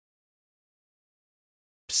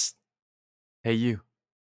Hey, you.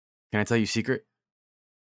 Can I tell you a secret?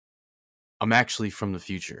 I'm actually from the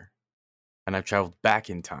future, and I've traveled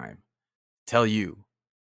back in time to tell you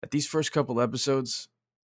that these first couple episodes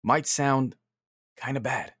might sound kind of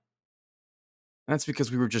bad. And that's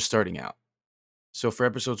because we were just starting out. So for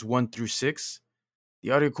episodes 1 through 6,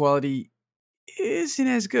 the audio quality isn't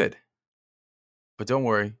as good. But don't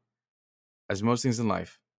worry, as most things in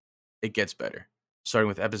life, it gets better. Starting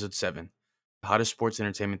with episode 7, the hottest sports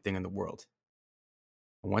entertainment thing in the world.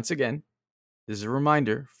 And once again, this is a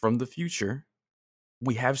reminder from the future.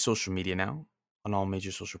 We have social media now on all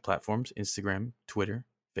major social platforms: Instagram, Twitter,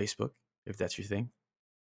 Facebook, if that's your thing.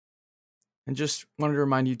 And just wanted to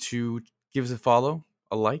remind you to give us a follow,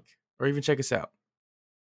 a like, or even check us out.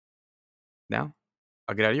 Now,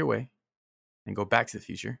 I'll get out of your way and go back to the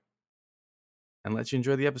future and let you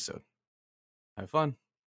enjoy the episode. Have fun.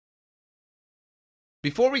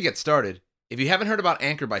 Before we get started, if you haven't heard about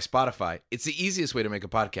Anchor by Spotify, it's the easiest way to make a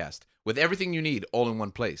podcast with everything you need all in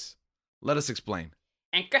one place. Let us explain.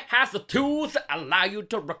 Anchor has the tools that allow you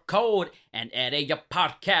to record and edit your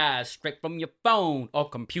podcast straight from your phone or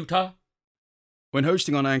computer. When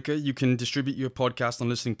hosting on Anchor, you can distribute your podcast on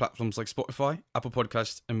listening platforms like Spotify, Apple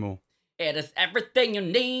Podcasts, and more. It is everything you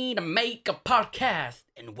need to make a podcast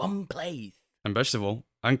in one place. And best of all,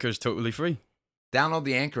 Anchor is totally free. Download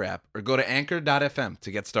the Anchor app or go to anchor.fm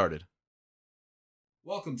to get started.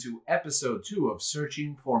 Welcome to episode 2 of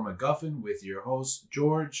Searching for MacGuffin with your host,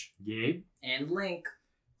 George, Gabe, And Link.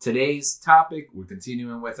 Today's topic, we're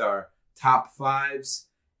continuing with our top 5s,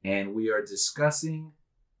 and we are discussing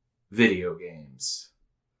video games.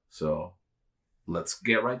 So, let's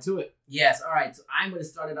get right to it. Yes, all right. So I'm going to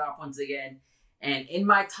start it off once again. And in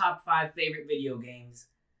my top 5 favorite video games,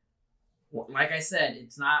 like I said,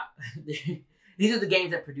 it's not... These are the games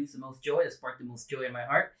that produce the most joy, that spark the most joy in my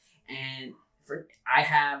heart. And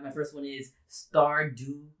my first one is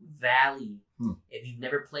Stardew Valley. If you've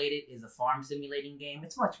never played it, it's a farm simulating game.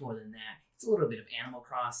 It's much more than that. It's a little bit of Animal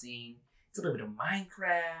Crossing. It's a little bit of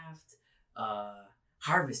Minecraft,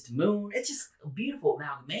 Harvest Moon. It's just a beautiful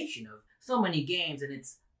amalgamation of so many games, and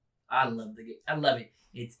I love the game. I love it.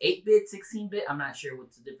 It's 8-bit, 16-bit. I'm not sure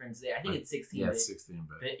what's the difference there. I think it's 16-bit. Yeah, it's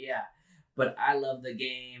 16-bit. Yeah, but I love the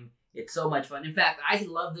game. It's so much fun. In fact, I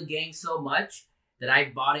love the game so much that I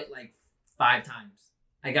bought it like 5 times.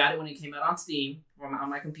 I got it when it came out on Steam on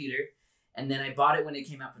my computer, and then I bought it when it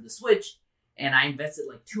came out for the Switch, and I invested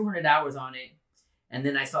like 200 hours on it, and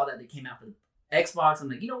then I saw that it came out for the Xbox. I'm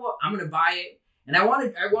like, you know what? I'm gonna buy it, and I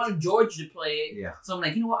wanted George to play it. Yeah. So I'm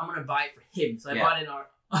like, you know what? I'm gonna buy it for him. So I bought it on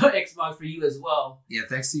our Xbox for you as well. Yeah,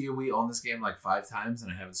 thanks to you, we own this game like 5 times, and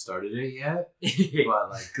I haven't started it yet. But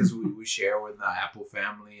like, because we share with the Apple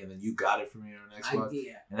family, and then you got it for me on Xbox.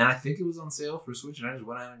 And then I think it was on sale for Switch, and I just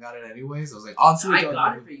went out and got it anyways. I was like, on Switch. I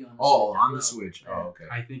got it for you on the Switch. On the Switch. Oh, okay.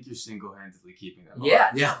 I think you're single-handedly keeping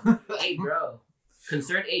that. Yeah. Hey, bro.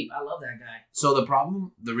 Concerned Ape. I love that guy. So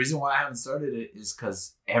the reason why I haven't started it is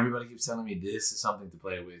because everybody keeps telling me this is something to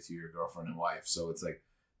play with your girlfriend and wife. So it's like,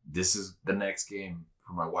 this is the next game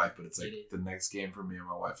for my wife, but it's like the next game for me and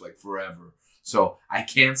my wife, like forever. So I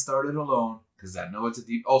can't start it alone because I know it's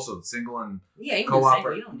also single and co-op.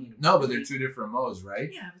 You don't need no, but they're 2 different modes, right?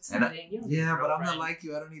 Yeah, but but I'm not like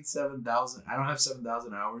you. I don't need 7,000. I don't have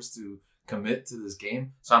 7,000 hours to commit to this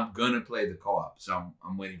game, so I'm gonna play the co-op. So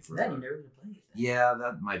I'm waiting for. Then you're never gonna play it. Yeah,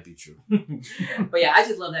 that might be true. But yeah, I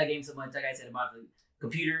just love that game so much. Like I said, about the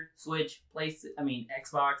computer, Switch,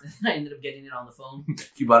 Xbox, and I ended up getting it on the phone.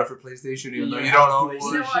 You bought it for PlayStation, even though you don't own it.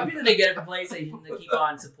 You know, I'm gonna get it for PlayStation to keep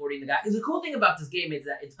on supporting the guy. The cool thing about this game is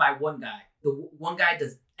that it's by one guy. The one guy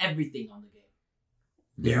does everything on the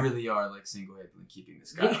game. You really are like single-handedly keeping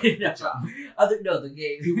this guy. Good job. The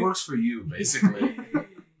game. He works for you, basically.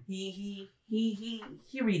 He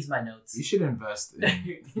reads my notes. You should invest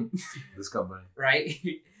in this company, right?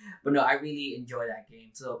 But no, I really enjoy that game.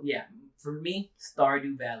 So yeah, for me,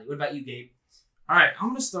 Stardew Valley. What about you, Gabe? All right, I'm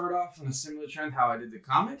gonna start off on a similar trend how I did the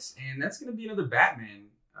comics, and that's gonna be another Batman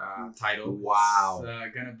title. Wow.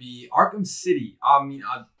 It's gonna be Arkham City.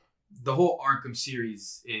 The whole Arkham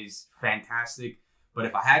series is fantastic, but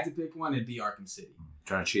if I had to pick one, it'd be Arkham City.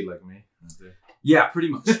 Trying to cheat like me? Yeah, pretty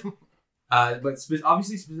much. But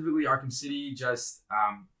obviously, specifically Arkham City, just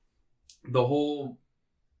the whole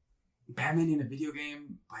Batman in a video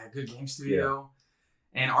game by a good game studio.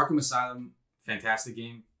 And Arkham Asylum, fantastic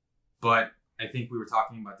game. But I think we were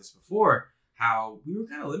talking about this before, how we were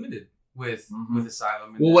kind of limited with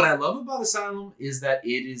Asylum. Well, what I love about Asylum is that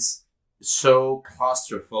it is so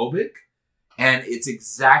claustrophobic, and it's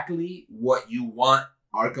exactly what you want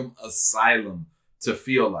Arkham Asylum to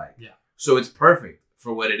feel like. Yeah. So it's perfect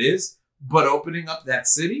for what it is, but opening up that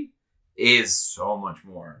city, is so much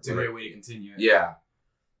more. It's a great way to continue it. Yeah.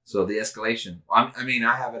 So the escalation. I mean,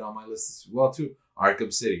 I have it on my list as well too.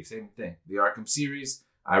 Arkham City, same thing. The Arkham series,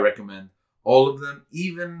 I recommend all of them.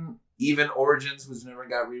 Even Origins, which never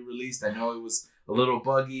got re-released. I know it was a little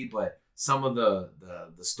buggy, but some of the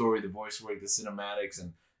story, the voice work, the cinematics,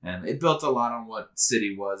 and it built a lot on what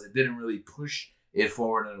City was. It didn't really push it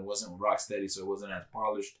forward, and it wasn't Rocksteady, so it wasn't as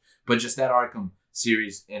polished. But just that Arkham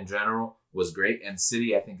series in general was great, and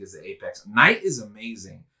City, I think, is the apex. Night is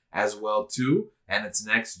amazing as well too, and it's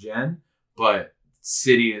next gen, but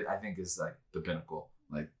City, I think, is like the pinnacle.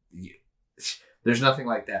 Like, there's nothing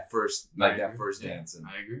like that first dance. And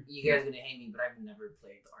I agree. You guys are gonna hate me, but I've never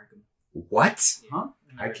played the Arkham. What? Yeah. Huh?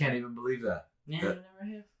 I can't even believe that. Yeah, I That-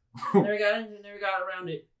 never have. Never got around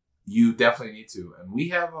it. You definitely need to, and we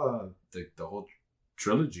have the whole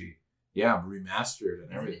trilogy, remastered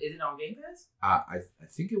and Is everything. it on Game Pass? I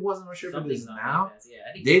think it was. I'm not sure if it is Something's on now. Game Pass. Yeah,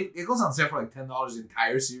 I think It goes on sale for like $10 the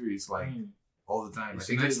entire series, like all the time. I So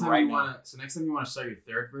think next it's time right you now. next time you want to start your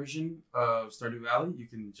third version of Stardew Valley, you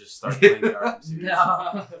can just start playing the Arkham series.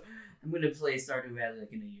 No, I'm gonna play Stardew Valley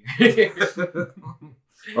like in a year.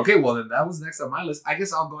 Okay, well then that was next on my list. I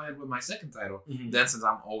guess I'll go ahead with my second title. Mhm. Then, since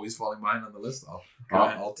I'm always falling behind on the list, Go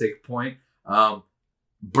ahead. I'll take point.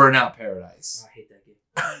 Burnout Paradise. Oh, I hate that game.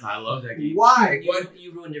 I love that game. Why?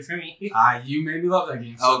 You ruined it for me. You made me love that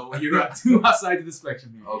game. So Oh. you got two outside of the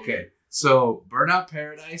spectrum here. Okay, so Burnout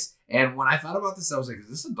Paradise, and when I thought about this, I was like, "Is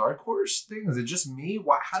this a Dark Horse thing? Is it just me?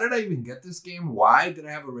 Why? How did I even get this game? Why did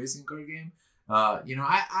I have a racing car game?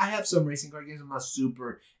 I have some racing car games. I'm not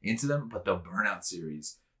super into them, but the Burnout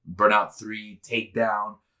series, Burnout 3,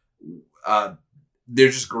 Takedown, they're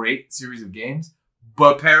just great series of games.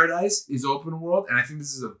 But Paradise is open world, and I think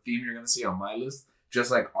this is a theme you're gonna see on my list. Just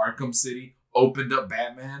like Arkham City opened up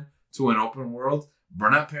Batman to an open world,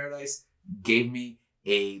 Burnout Paradise gave me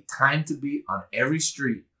a time to beat on every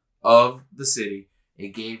street of the city. It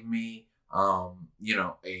gave me,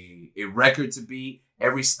 a record to beat.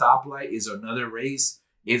 Every stoplight is another race.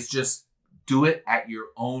 It's just do it at your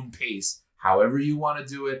own pace, however you want to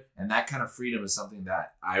do it. And that kind of freedom is something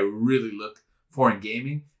that I really look for in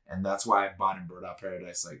gaming. And that's why I bought in Burnout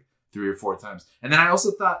Paradise like 3 or 4 times. And then I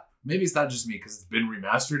also thought, maybe it's not just me because it's been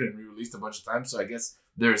remastered and re-released a bunch of times. So I guess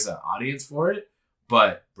there's an audience for it.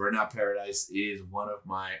 But Burnout Paradise is one of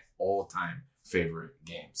my all-time favorite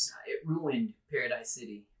games. It ruined Paradise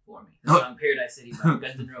City for me. Oh. The song Paradise City by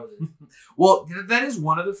Guns N' Roses. Well, that is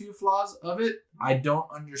one of the few flaws of it. I don't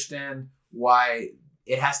understand why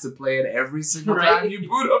it has to play it every single Right. time you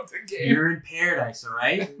boot up the game. You're in paradise, all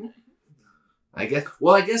right? I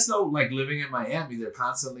guess though, like living in Miami, they're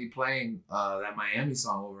constantly playing that Miami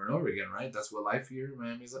song over and over again, right? That's what life here in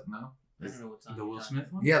Miami's like. No, I don't know what song The you're Will talking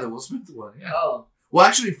Smith one? yeah, the Will Smith one. Yeah. Oh, Well,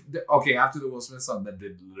 actually, okay. After the Will Smith song, that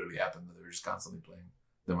did literally happen. They were just constantly playing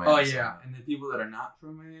the Miami. Oh, yeah. song. And the people that are not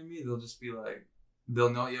from Miami, they'll just be like, they'll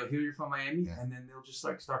know, hear you're from Miami, Yeah. and then they'll just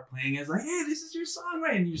like start playing it. It's like, hey, this is your song,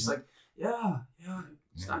 right? And you're just like, yeah.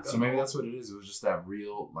 It's Yeah. not So good. maybe that's what it is. It was just that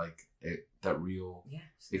real, that real yeah.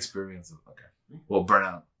 experience of Well,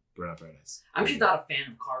 Burnout Paradise. I'm just not a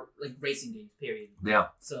fan of racing games. Period. Yeah,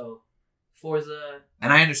 So, Forza,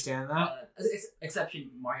 and I understand that.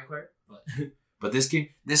 exception Mario Kart, but But this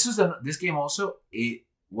game also, it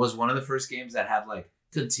was one of the first games that had like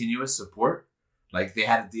continuous support. Like they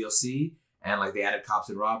had a DLC and like they added cops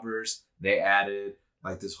and robbers. They added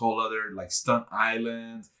like this whole other like stunt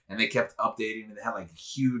island, and they kept updating. And they had like a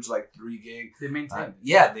huge like 3 gig. They maintain.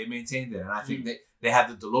 They maintained it, and I think they had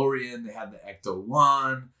the DeLorean, they had the Ecto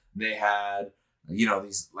 1, they had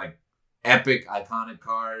these like epic iconic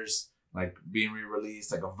cars like being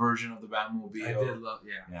re-released, like a version of the Batmobile. I did love,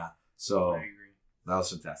 yeah. So I agree. that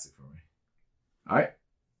was fantastic for me. All right.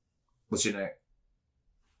 What's your next?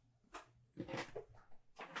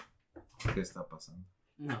 ¿Qué está pasando?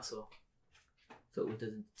 no. So it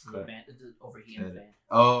doesn't. Cut. It doesn't overheat in the Edit. fan.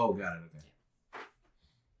 Oh, got it. Okay.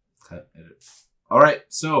 Cut, edit. All right.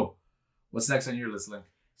 So, what's next on your list, Link?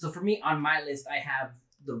 So for me, on my list, I have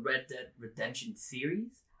the Red Dead Redemption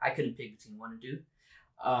series. I couldn't pick between 1 and 2.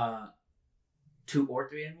 2 or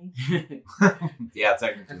 3, I mean. Yeah,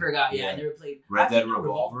 technically. I forgot. Yeah, I never played Red Dead Actually, no,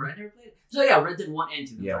 Revolver. I never played it. So yeah, Red Dead 1 and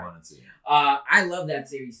 2. Yeah, sorry. 1 and 2. I love that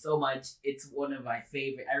series so much. It's one of my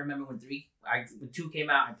favorite. I remember when 2 came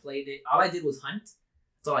out, I played it. All I did was hunt.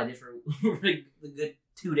 That's all I did for like the good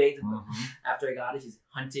 2 days Mm-hmm. after I got it. Just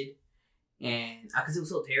hunted, and because it was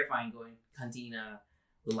so terrifying hunting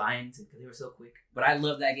the lions because they were so quick. But I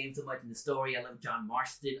love that game so much, and the story. I love John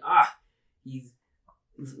Marston. He's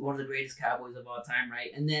one of the greatest cowboys of all time,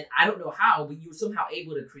 right? And then I don't know how, but you were somehow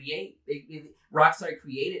able to create. Rockstar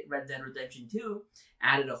created Red Dead Redemption 2,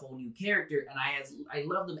 added a whole new character, and I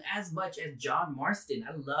loved him as much as John Marston.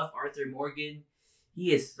 I love Arthur Morgan.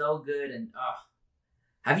 He is so good. And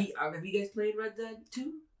have you guys played Red Dead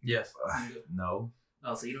 2? Yes. No.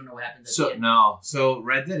 Oh, so you don't know what happens at the end. No. So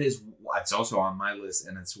Red Dead it's also on my list,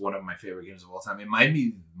 and it's one of my favorite games of all time. It might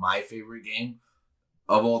be my favorite game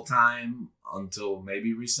of all time until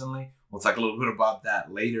maybe recently. We'll talk a little bit about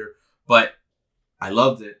that later. But I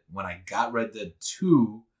loved it. When I got Red Dead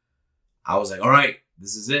 2, I was like, all right,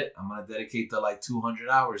 this is it. I'm going to dedicate the 200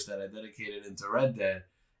 hours that I dedicated into Red Dead.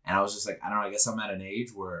 And I was just like, I don't know, I guess I'm at an age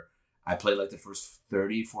where I played the first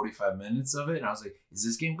 30, 45 minutes of it. And I was like, is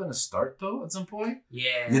this game going to start though at some point?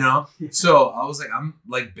 Yeah. So I was like, I'm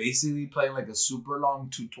basically playing a super long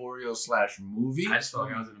tutorial / movie. I just felt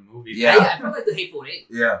like I was in a movie. Yeah, I felt like the Hateful Eight.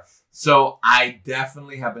 Yeah. So I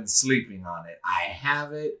definitely have been sleeping on it. I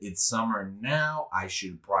have it. It's summer now. I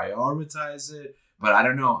should prioritize it. But I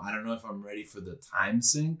don't know. I don't know if I'm ready for the time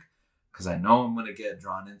sink because I know I'm going to get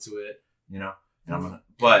drawn into it, and I'm going to,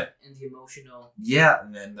 but. And the emotional. Yeah.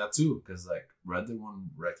 And then that too, because Red Dead 1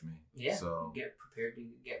 wrecked me. Yeah. So. Get prepared to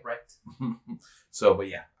get wrecked. So, but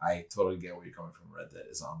yeah, I totally get where you're coming from. Red Dead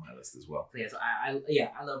is on my list as well. So yeah, so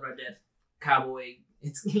I love Red Dead. Cowboy.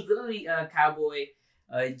 It's literally a cowboy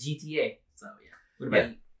GTA. So yeah.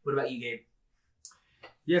 What about you, Gabe?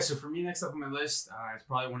 Yeah, so for me, next up on my list, it's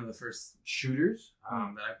probably one of the first shooters that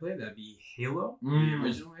I played. That'd be Halo, the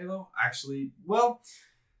original Halo. Actually,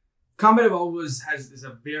 Combat Evolved is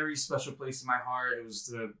a very special place in my heart. It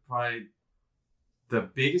was probably the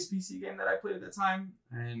biggest PC game that I played at that time,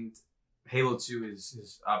 and Halo 2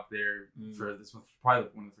 is up there for this one. Probably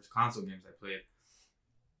one of the first console games I played.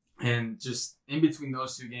 And just in between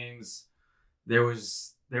those two games, there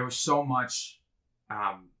was so much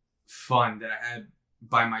fun that I had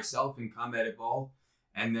by myself in Combat Evolved,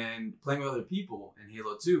 and then playing with other people in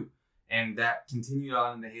Halo 2, and that continued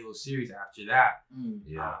on in the Halo series after that.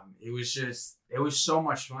 It was so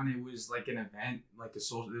much fun. It was like an event, like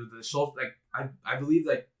I believe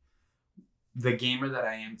the gamer that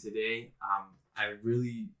I am today, I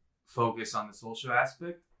really focus on the social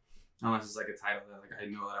aspect, unless it's a title that I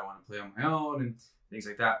know that I want to play on my own and things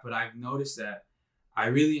like that. But I've noticed that I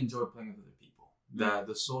really enjoy playing with other people.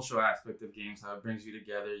 The social aspect of games, how it brings you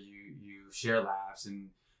together, you share laughs and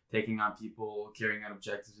taking on people, carrying out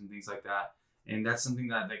objectives and things like that. And that's something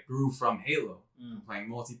that grew from Halo, playing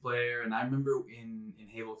multiplayer. And I remember in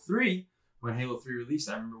Halo 3, when Halo 3 released,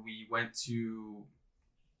 I remember we went to,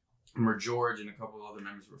 George and a couple of other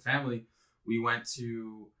members of our family, we went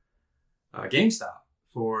to GameStop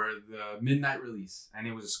for the midnight release. And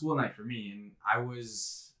it was a school night for me. And I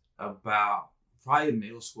was probably in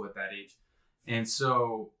middle school at that age. And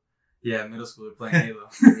so, middle schooler playing Halo.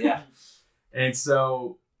 Yeah. And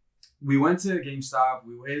so we went to GameStop.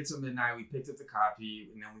 We waited till midnight. We picked up the copy,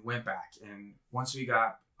 and then we went back. And once we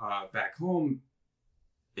got back home,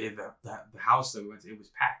 the house that we went to, it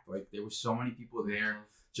was packed. There were so many people there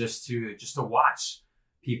just to watch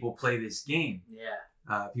people play this game.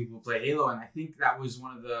 Yeah. People play Halo, and I think that was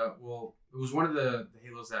one of the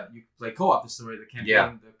Halos that you could play co-op. The story, the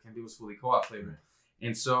campaign was fully co-op playable. Right.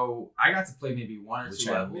 And so I got to play maybe one or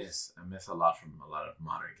two levels. I miss a lot from a lot of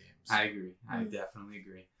modern games. I agree. I definitely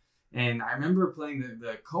agree. And I remember playing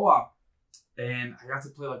the co-op, and I got to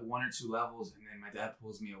play one or two levels, and then my dad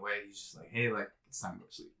pulls me away. He's just like, hey, it's time to go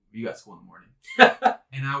to sleep. You got school in the morning.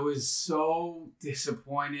 And I was so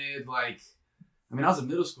disappointed. I was in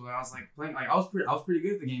middle school, and I was playing, I was pretty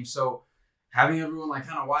good at the game. So having everyone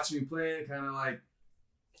kind of watching me play, kind of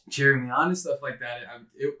cheering me on and stuff like that,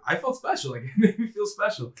 I felt special. It made me feel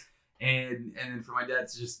special. And then for my dad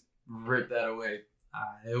to just rip that away,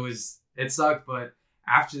 it sucked. But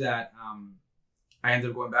after that, I ended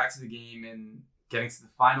up going back to the game and getting to the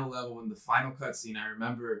final level and the final cutscene. I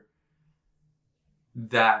remember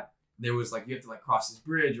that there was you have to cross this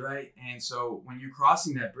bridge, right? And so when you're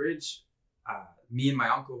crossing that bridge, me and my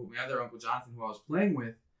other uncle Jonathan, who I was playing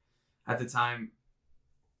with at the time,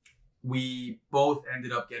 we both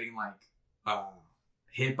ended up getting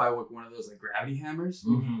hit by one of those gravity hammers,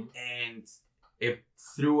 and it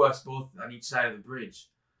threw us both on each side of the bridge.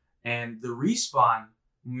 And the respawn,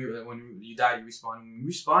 when you died, you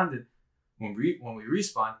respawn. When we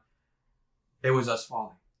respawned, it was us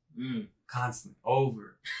falling constantly,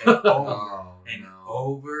 over and over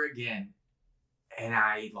over again. And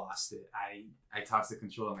I lost it. I tossed the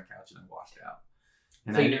controller on the couch and I walked out.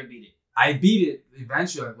 And so you never beat it? I beat it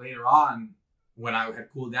eventually later on when I had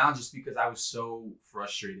cooled down, just because I was so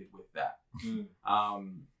frustrated with that.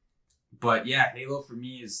 But yeah, Halo for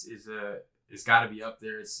me is it's got to be up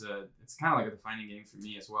there. It's kind of like a defining game for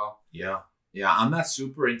me as well. Yeah. I'm not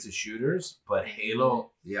super into shooters, but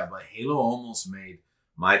Halo almost made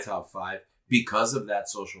my top 5 because of that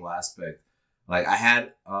social aspect. Like I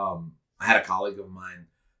had a colleague of mine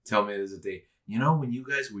tell me the other day, when you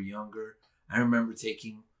guys were younger, I remember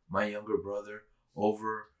taking my younger brother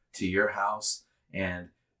over to your house, and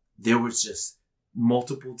there was just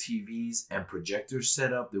multiple TVs and projectors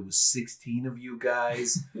set up. There was 16 of you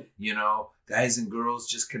guys, guys and girls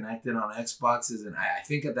just connected on Xboxes. And I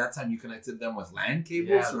think at that time you connected them with LAN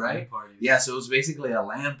cables, right? Yeah, so it was basically a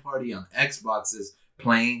LAN party on Xboxes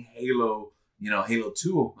playing Halo, Halo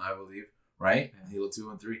 2, I believe, right? Yeah. Halo 2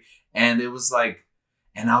 and 3. And it was like,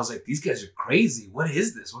 and I was like, these guys are crazy. What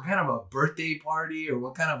is this? What kind of a birthday party or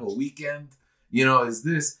what kind of a weekend, is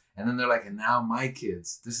this? And then they're like, and now my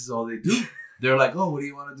kids, this is all they do. They're like, oh, what do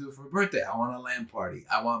you want to do for a birthday? I want a LAN party.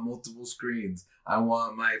 I want multiple screens. I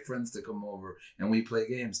want my friends to come over and we play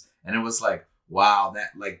games. And it was like, wow,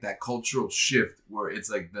 that cultural shift where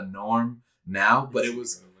it's like the norm now. But it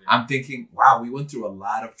was, I'm thinking, wow, we went through a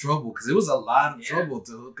lot of trouble because it was a lot of trouble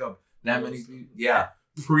to hook up that many people. Yeah.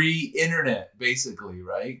 Pre-internet, basically,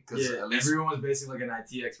 right? Because everyone was basically like an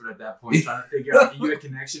IT expert at that point, trying to figure out if you had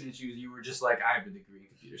connection issues. You were just like, I have a degree in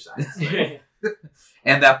computer science.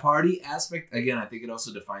 And that party aspect, again, I think it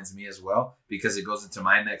also defines me as well because it goes into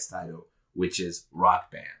my next title, which is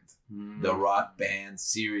Rock Band, the Rock Band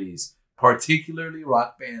series, particularly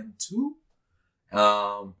Rock Band 2,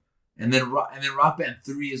 and then Rock Band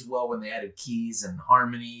 3 as well when they added keys and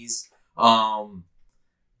harmonies.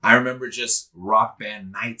 I remember just Rock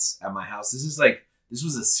Band nights at my house. This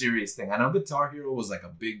was a serious thing. I know Guitar Hero was like a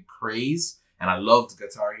big craze, and I loved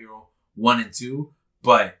Guitar Hero 1 and 2.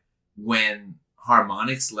 But when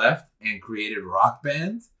Harmonix left and created Rock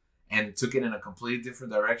Band and took it in a completely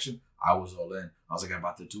different direction, I was all in. I was like, I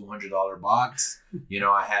bought the $200 box.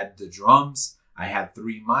 I had the drums. I had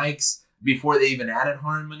 3 mics. Before they even added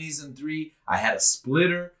harmonies in 3, I had a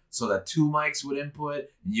splitter so that 2 mics would input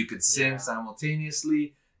and you could sing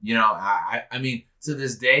simultaneously. I mean, to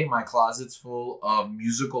this day, my closet's full of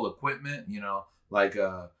musical equipment, like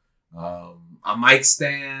a mic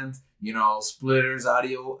stand, splitters,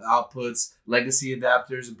 audio outputs, legacy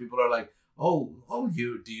adapters. And people are like, oh,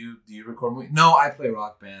 do you record music? No, I play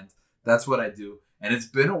Rock Band. That's what I do. And it's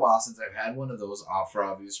been a while since I've had one of those for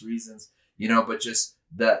obvious reasons, but just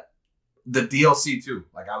the DLC too.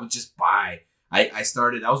 Like I would just buy, that was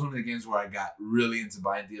one of the games where I got really into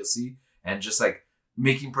buying DLC and just like,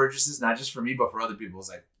 making purchases, not just for me, but for other people. It's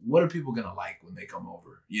like, what are people going to like when they come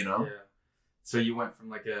over, Yeah. So you went from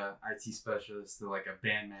like a IT specialist to like a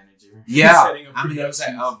band manager. Yeah. I was like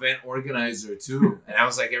an event organizer too. And I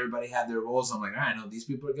was like, everybody had their roles. I'm like, all right, no, these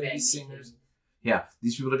people are going to be singers. Yeah.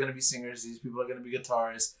 These people are going to be singers. These people are going to be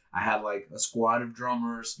guitarists. I had like a squad of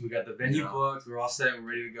drummers. We got the venue booked. We're all set. We're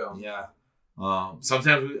ready to go. Yeah.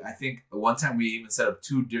 Sometimes I think one time we even set up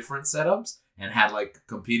 2 different setups and had like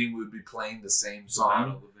competing. We would be playing the same song.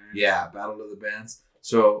 Battle of the Bands. Yeah, Battle of the Bands.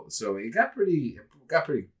 So it got pretty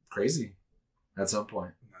crazy at some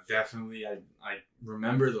point. Definitely, I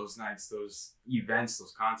remember those nights, those events,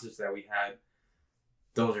 those concerts that we had.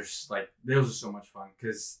 Those are so much fun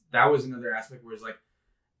because that was another aspect where it's like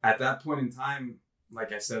at that point in time,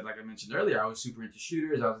 like I mentioned earlier, I was super into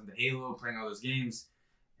shooters. I was into Halo, playing all those games,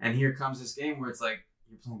 and here comes this game where it's like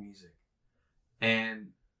you're playing music, and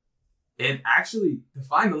it actually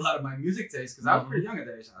defined a lot of my music taste because I was pretty young at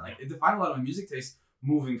that age. Like it defined a lot of my music taste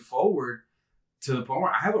moving forward to the point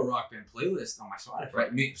where I have a Rock Band playlist on my Spotify.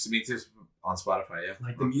 Right, me too on Spotify. Yeah,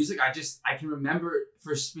 like the music, I can remember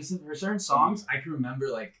for certain songs, I can remember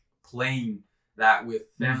like playing that with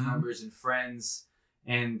family members and friends,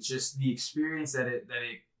 and just the experience that it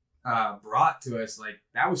brought to us. Like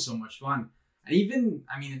that was so much fun. And even,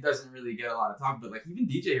 I mean, it doesn't really get a lot of talk, but like even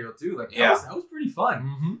DJ Hero 2, like that was pretty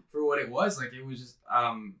fun for what it was. Like it was just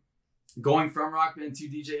going from Rock Band to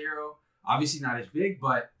DJ Hero, obviously not as big,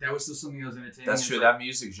 but that was still something that was entertaining. That's true. That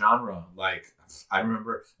music genre, like I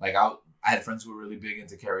remember, like I had friends who were really big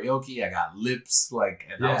into karaoke. I got Lips, like,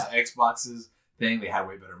 and that was Xbox's thing. They had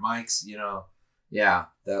way better mics, Yeah,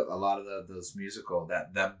 a lot of those musical,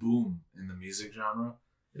 that boom in the music genre,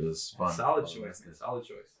 it was fun. Solid choice.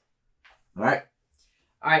 All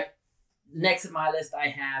right. Next on my list, I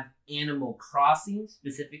have Animal Crossing,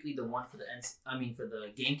 specifically the one for the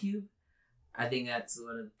GameCube. I think that's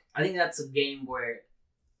a game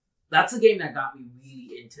that got me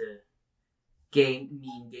really into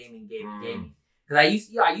gaming. Because I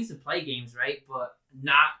used to play games, right? But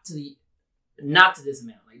not to this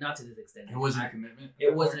amount, like not to this extent. It wasn't a commitment.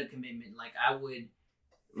 It wasn't a commitment. Like I would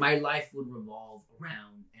my life would revolve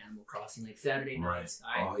around Animal Crossing. Like Saturday nights,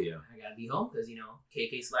 I gotta be home because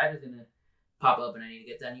KK Slider's gonna pop up and I need to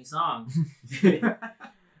get that new song.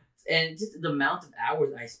 And just the amount of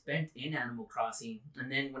hours I spent in Animal Crossing,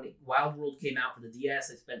 and then when Wild World came out for the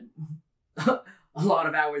DS, I spent a lot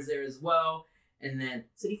of hours there as well. And then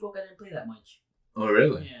City Folk, I didn't play that much. Oh,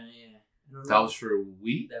 really? Yeah. That was for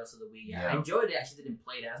Wii? That was for the Wii, yeah. I enjoyed it. I actually didn't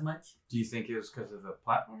play it as much. Do you think it was because of the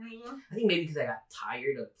platform? I think maybe because I got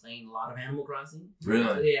tired of playing a lot of Animal Crossing.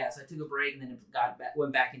 Really? Yeah, so I took a break and then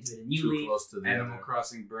went back into it a new league. Close to the Animal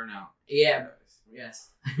Crossing Burnout. Yeah.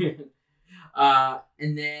 Yes.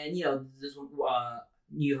 And then, this one,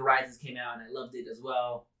 New Horizons came out and I loved it as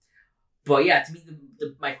well. But yeah, to me,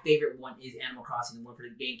 my favorite one is Animal Crossing, the one for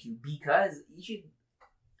the GameCube, because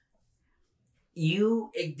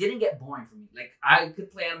it didn't get boring for me. Like, I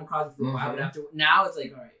could play Animal Crossing for a while, but now it's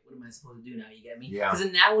like, all right, what am I supposed to do now? You get me? Yeah.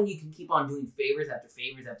 Because now when you can keep on doing favors after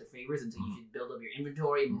favors after favors until you can build up your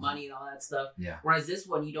inventory and money and all that stuff. Yeah. Whereas this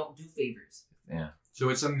one, you don't do favors. Yeah. So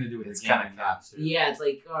it's something to do with it's the game. Kind of caps. Yeah, it's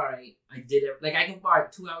like, all right, I did it. Like, I can borrow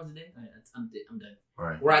 2 hours a day. All right, I'm done.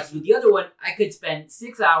 Right. Whereas with the other one, I could spend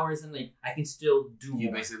 6 hours and like I can still do You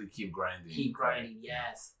more. basically keep grinding.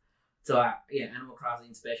 Yes. So Animal Crossing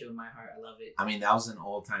is special in my heart. I love it. I mean, that was an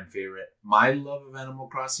all-time favorite. My love of Animal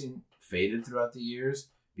Crossing faded throughout the years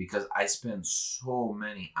because I spent so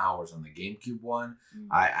many hours on the GameCube one.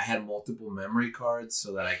 I had multiple memory cards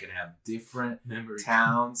so that I could have different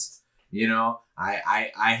towns.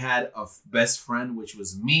 I had a best friend, which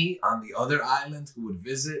was me on the other island, who would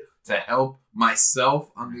visit to help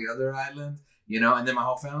myself on the other island. And then my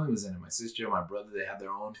whole family was in it. My sister, my brother, they had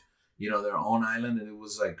their own, their own island, and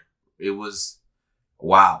it was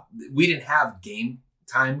wow. We didn't have game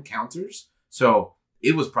time counters, so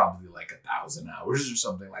it was probably like 1,000 hours or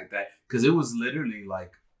something like that, because it was literally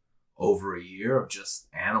like over a year of just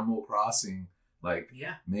Animal Crossing. Like,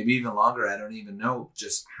 maybe even longer. I don't even know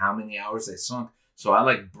just how many hours I sunk. So I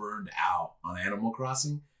like burned out on Animal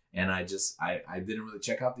Crossing, and I didn't really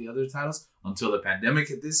check out the other titles until the pandemic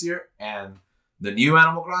hit this year, and the new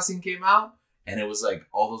Animal Crossing came out, and it was like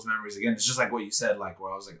all those memories again. It's just like what you said, like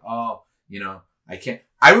where I was like, oh, I can't.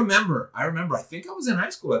 I remember. I think I was in high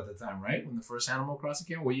school at the time, right? When the first Animal Crossing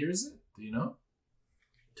came out. What year is it? Do you know?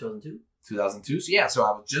 2002. 2002. So yeah, so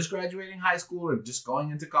I was just graduating high school or just going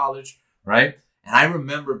into college, right? And I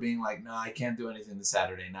remember being like, no, I can't do anything this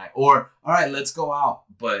Saturday night. Or, all right, let's go out.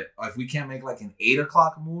 But if we can't make like an 8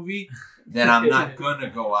 o'clock movie, then I'm not going to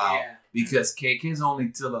go out. Yeah. Because KK's only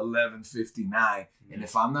till 11:59. And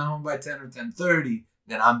if I'm not home by 10 or 10:30,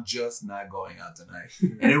 then I'm just not going out tonight.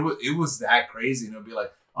 And it was that crazy. And it'll be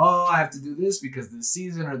like, oh, I have to do this because this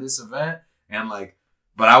season or this event. And like,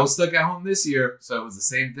 but I was stuck at home this year, so it was the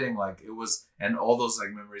same thing. Like it was, and all those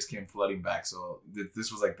like memories came flooding back. So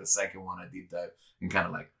this was like the second one I deep dive and kind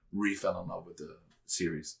of like fell in love with the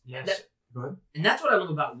series. Yes. Go ahead. And that's what I love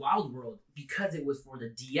about Wild World, because it was for the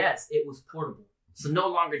DS. It was portable, so no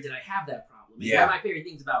longer did I have that problem. And one of my favorite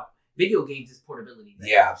things about video games is portability.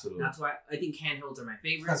 Yeah, absolutely. That's why I think handhelds are my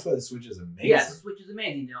favorite. That's why the Switch is amazing. Yes, the Switch is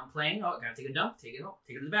amazing. I'm playing. Oh, gotta take a dump. Take it home.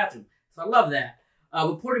 Take it to the bathroom. So I love that.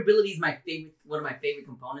 But portability is one of my favorite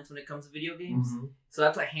components when it comes to video games. Mm-hmm. So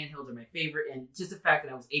that's why handhelds are my favorite. And just the fact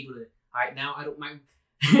that I was able to, all right, now I don't mind.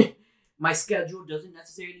 My schedule doesn't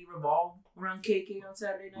necessarily revolve around KK on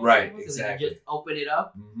Saturday night. Right, anymore, exactly. I can just open it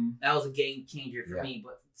up. Mm-hmm. That was a game changer for me.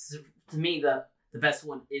 But to me, the best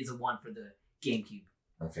one is the one for the GameCube.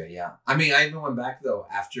 Okay, yeah. I mean, I even went back, though,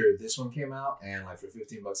 after this one came out. And like for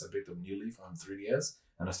 $15, I picked up New Leaf on 3DS.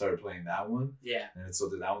 And I started playing that one. Yeah. And so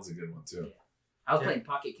that one's a good one, too. Yeah. I was playing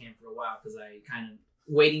Pocket Camp for a while because I kind of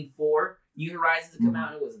waiting for New Horizons to come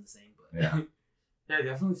out. And it wasn't the same, but yeah, I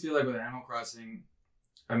definitely feel like with Animal Crossing,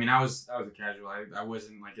 I mean, I was a casual. I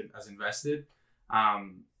wasn't like as invested.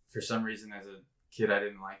 For some reason, as a kid, I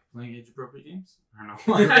didn't like playing age-appropriate games. I don't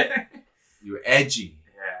know why. You were edgy.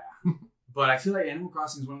 Yeah, but I feel like Animal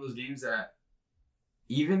Crossing is one of those games that,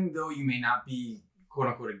 even though you may not be quote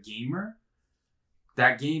unquote a gamer,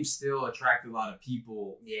 that game still attracted a lot of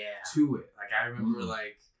people to it. Like I remember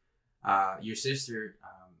your sister,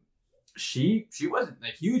 she wasn't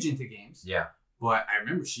like huge into games. Yeah. But I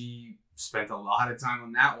remember she spent a lot of time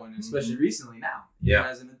on that one, especially recently now. Yeah.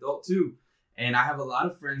 As an adult too. And I have a lot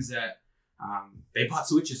of friends that they bought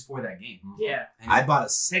Switches for that game. Yeah. And I bought a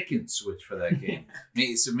second Switch for that game.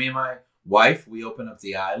 me and my wife, we opened up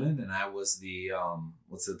the island, and I was the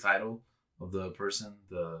what's the title of the person?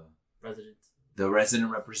 The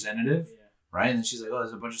resident representative, right? And then she's like, "Oh,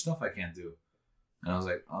 there's a bunch of stuff I can't do," and I was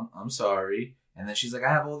like, "I'm sorry." And then she's like, "I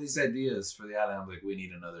have all these ideas for the island." I'm like, "We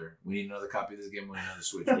need another copy of this game. We need another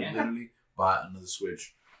Switch." We literally bought another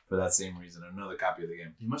Switch for that same reason. Another copy of the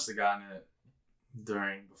game. You must have gotten it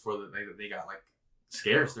before they got like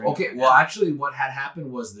scarce. Okay, well, actually, what had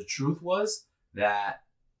happened was the truth was that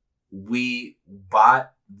we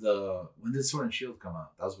bought when did Sword and Shield come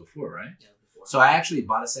out? That was before, right? Yeah, before. So I actually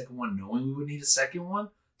bought a second one knowing we would need a second one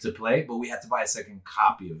to play, but we had to buy a second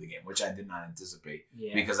copy of the game, which I did not anticipate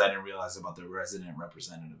because I didn't realize about the resident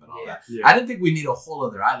representative and all that. Yeah. I didn't think we need a whole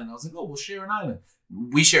other island. I was like, oh, we'll share an island.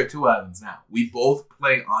 We share 2 islands now. We both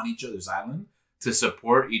play on each other's island to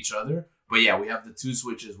support each other. But yeah, we have the 2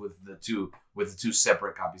 Switches with the two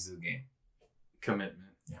separate copies of the game. Commitment.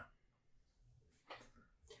 Yeah.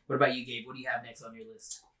 What about you, Gabe? What do you have next on your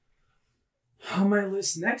list? On my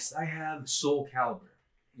list next, I have Soul Calibur.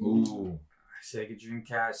 Ooh. Sega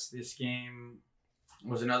Dreamcast. This game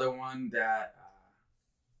was another one that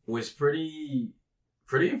was pretty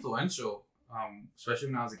influential, especially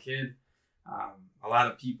when I was a kid. A lot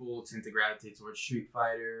of people tend to gravitate towards Street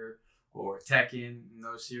Fighter or Tekken in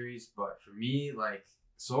those series, but for me, like,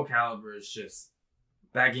 Soul Calibur is just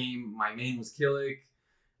that game. My main was Killick,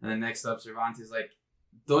 and then next up Cervantes. Like,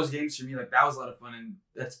 those games for me, like, that was a lot of fun, and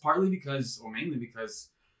that's partly because, or mainly because,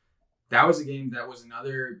 that was a game that was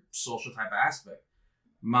another social type aspect.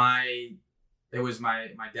 It was my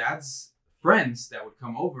dad's friends that would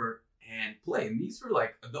come over and play, and these were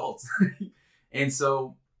like adults, and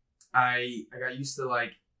so I got used to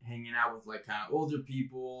like hanging out with like kind of older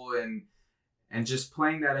people and just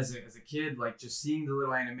playing that as a kid, like just seeing the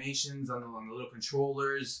little animations on the little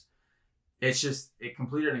controllers. It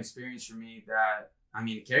completed an experience for me that, I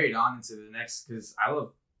mean, it carried on into the next, because I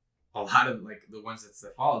love a lot of like the ones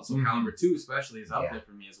that followed. So Calibur 2 especially is up there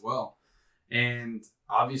for me as well. And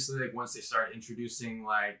obviously, like, once they start introducing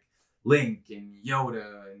like Link and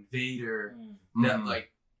Yoda and Vader, that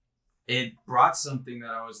like it brought something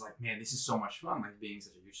that I was like, man, this is so much fun. Like, being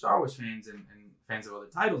such a huge Star Wars fans and fans of other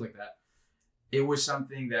titles like that, it was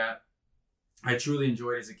something that I truly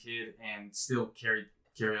enjoyed as a kid and still carry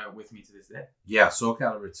out with me to this day. Yeah, Soul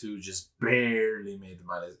Calibur 2 just barely made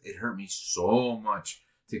my list. It hurt me so much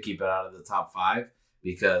to keep it out of the top 5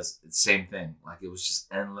 because it's the same thing. Like, it was just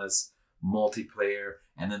endless multiplayer,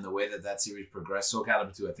 and then the way that series progressed. Soul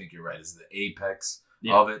Calibur 2, I think you're right, is the apex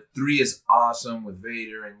of it. 3 is awesome with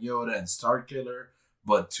Vader and Yoda and Starkiller,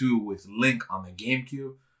 but 2 with Link on the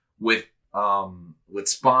GameCube, with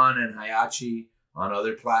Spawn and Hayachi on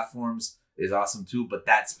other platforms is awesome too. But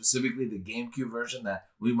that specifically, the GameCube version that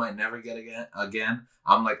we might never get again.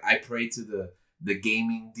 I'm like, I pray to the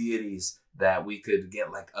gaming deities that we could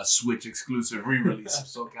get like a Switch exclusive re-release of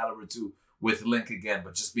Soul Calibur 2 with Link again.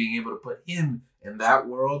 But just being able to put him in that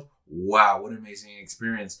world, wow, what an amazing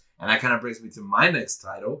experience. And that kind of brings me to my next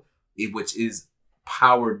title, which is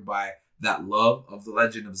powered by that love of the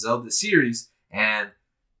Legend of Zelda series. And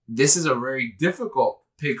this is a very difficult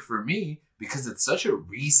pick for me because it's such a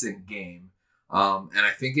recent game. And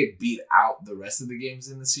I think it beat out the rest of the games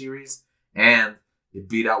in the series. And it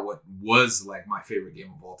beat out what was like my favorite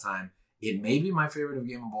game of all time. It may be my favorite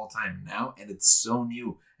game of all time now, and it's so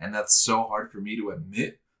new. And that's so hard for me to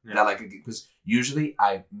admit. Yeah. That, like, because usually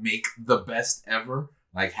I make the best ever,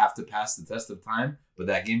 like, have to pass the test of time. But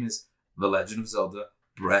that game is The Legend of Zelda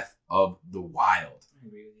Breath of the Wild. I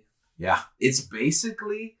agree with you. Yeah. It's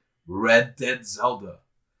basically Red Dead Zelda.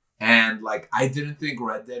 And, like, I didn't think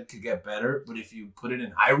Red Dead could get better, but if you put it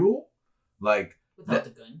in Hyrule, like... Without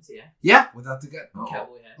the guns, yeah. Yeah, without the gun. Oh.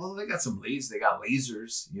 Cowboy hats. Well, they got some lasers. They got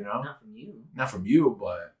lasers, you know? Not from you. Not from you,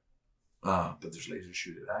 but there's lasers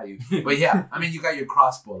shooting at you. But yeah, I mean, you got your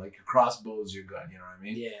crossbow. Like, your crossbow is your gun, you know what I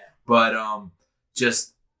mean? Yeah. But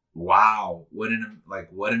just, wow. What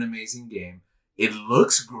an amazing game. It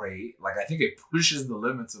looks great. Like, I think it pushes the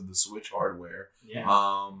limits of the Switch hardware.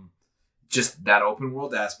 Yeah. Just that open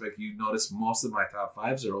world aspect. You notice most of my top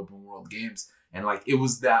 5s are open world games. And like, it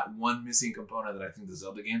was that one missing component that I think the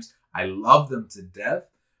Zelda games, I love them to death,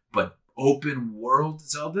 but open world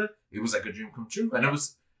Zelda, it was like a dream come true. And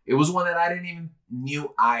it was one that I didn't even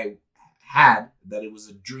knew I had, that it was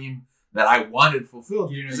a dream that I wanted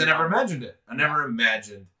fulfilled because I never imagined it. I never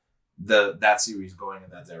imagined that series going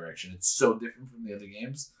in that direction. It's so different from the other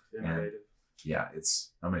games. Yeah,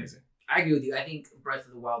 it's amazing. I agree with you. I think Breath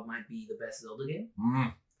of the Wild might be the best Zelda game.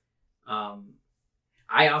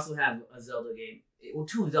 I also have a Zelda game. Well,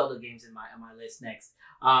 2 Zelda games on my list next.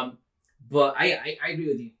 But I agree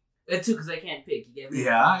with you. 2 because I can't pick. You get me?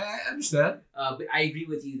 Yeah, I understand. But I agree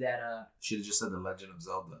with you that should have just said The Legend of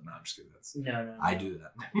Zelda. No, I'm just kidding. No. I do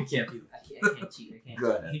that. No, you can't do that. I can't cheat. I can't.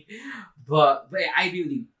 Go ahead. But I agree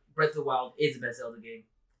with you. Breath of the Wild is the best Zelda game.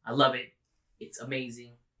 I love it. It's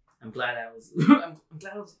amazing. I'm glad I was.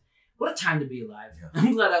 what a time to be alive. Yeah.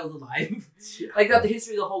 I'm glad I was alive. Like, throughout the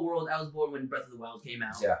history of the whole world, I was born when Breath of the Wild came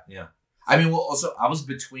out. Yeah. I mean, well, also, I was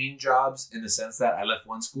between jobs in the sense that I left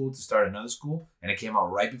one school to start another school, and it came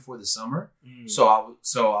out right before the summer. So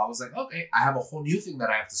I was like, okay, I have a whole new thing that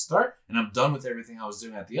I have to start, and I'm done with everything I was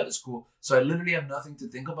doing at the other school. So I literally have nothing to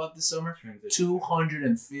think about this summer.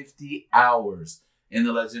 250 hours in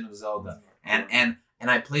The Legend of Zelda, and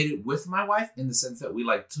I played it with my wife in the sense that we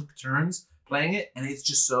like took turns playing it, and it's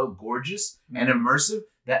just so gorgeous and immersive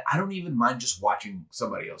that I don't even mind just watching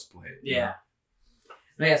somebody else play it. Yeah. know?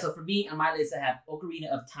 But yeah, so for me, on my list, I have Ocarina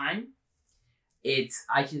of Time. It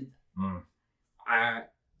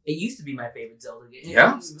used to be my favorite Zelda game.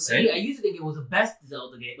 Yeah, same. I used to think it was the best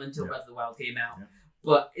Zelda game until Breath of the Wild came out. Yeah.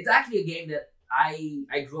 But it's actually a game that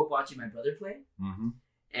I grew up watching my brother play. Mm-hmm.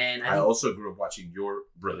 And I also grew up watching your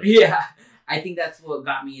brother. Yeah, I think that's what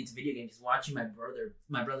got me into video games, watching my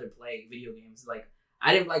brother play video games. Like,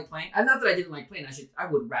 I didn't like playing. Not that I didn't like playing. I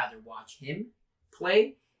would rather watch him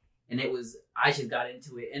play. And I just got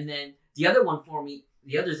into it. And then the other one for me,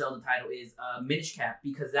 the other Zelda title is Minish Cap,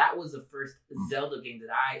 because that was the first Zelda game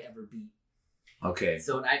that I ever beat. Okay.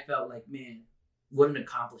 So I felt like, man, what an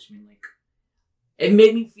accomplishment. Like, it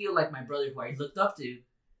made me feel like my brother who I looked up to.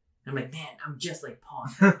 I'm like, man, I'm just like Pawn.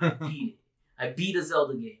 I beat it. I beat a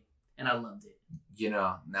Zelda game, and I loved it. You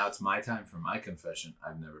know, now it's my time for my confession.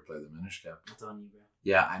 I've never played the Minish Cap. That's on you, bro.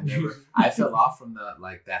 Yeah, I fell off from that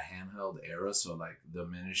handheld era. So like the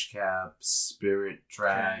Minish Cap, Spirit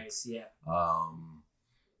Tracks, yeah.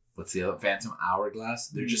 What's the other? Phantom Hourglass.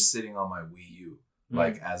 They're just sitting on my Wii U,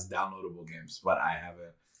 like as downloadable games. But I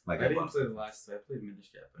haven't. Like I didn't play the last two. I played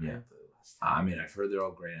Minish Cap, but I didn't play the last two. I mean, I've heard they're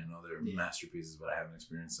all great. I know they're masterpieces, but I haven't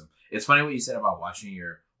experienced them. It's funny what you said about watching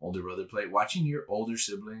your older brother play. Watching your older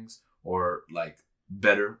siblings or like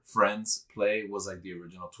better friends play was like the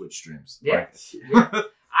original Twitch streams. Yeah. Like,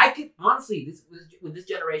 I could honestly, with this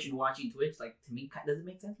generation watching Twitch, like, to me, does it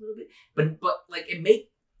make sense a little bit? But like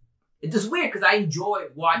it's just weird because I enjoy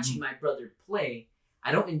watching my brother play.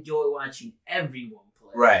 I don't enjoy watching everyone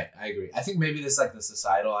play. Right, I agree. I think maybe this like the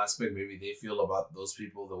societal aspect. Maybe they feel about those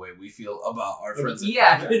people the way we feel about our friends.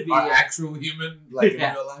 Yeah, it could be. Our actual human, like in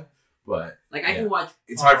real life. But like I can watch.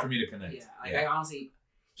 It's hard for me to connect. Yeah, like I honestly.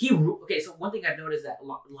 So one thing I've noticed that a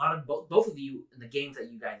lot of both of you in the games that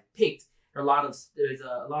you guys picked, there's a lot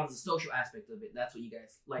of the social aspect of it. That's what you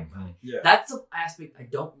guys like about it. Yeah. That's an aspect I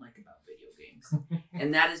don't like about video games,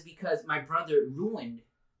 and that is because my brother ruined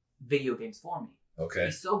video games for me. Okay.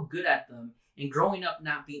 He's so good at them, and growing up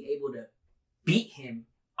not being able to beat him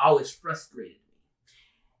always frustrated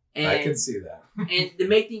me. And, I can see that. And to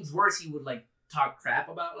make things worse, he would like talk crap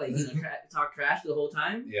about, like, talk trash the whole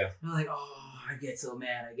time. Yeah. And I'm like, oh, I get so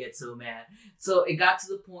mad. So it got to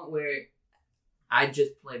the point where I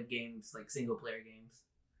just played games, like single player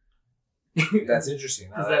games. That's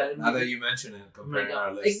interesting. Now that you mention it, comparing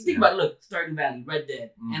our list. Like, think about it. Look, Stardew Valley, Red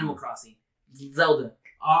Dead, Animal Crossing, Zelda,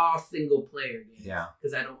 all single player games. Yeah.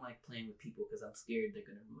 Because I don't like playing with people because I'm scared they're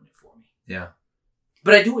gonna ruin it for me. Yeah.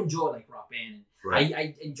 But I do enjoy like Rock Band, and right.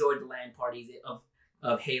 I enjoyed the LAN parties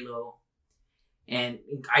of Halo, and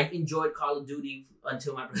I enjoyed Call of Duty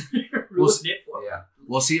until my brother ruined it for me. Yeah.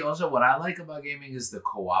 Well, see, also what I like about gaming is the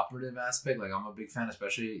cooperative aspect. Like, I'm a big fan,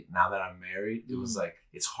 especially now that I'm married. It was like,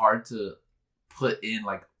 it's hard to put in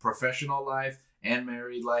like professional life and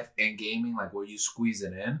married life and gaming, like where you squeeze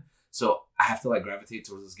it in. So I have to like gravitate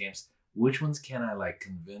towards those games. Which ones can I like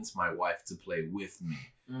convince my wife to play with me?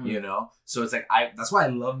 You know? So it's like, that's why I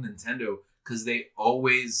love Nintendo, because they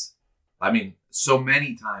always, I mean, so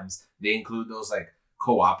many times they include those like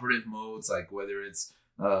cooperative modes, like whether it's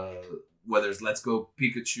Let's Go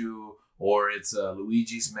Pikachu or it's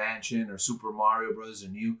Luigi's Mansion or Super Mario Brothers or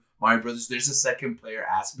New Mario Brothers. There's a second player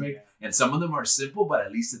aspect, and some of them are simple, but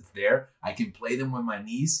at least it's there. I can play them with my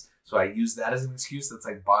niece, so I use that as an excuse. That's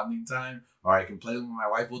like bonding time. Or I can play them with my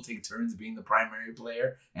wife. We'll take turns being the primary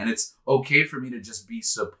player, and it's okay for me to just be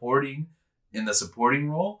supporting in the supporting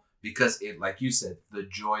role, because it, like you said, the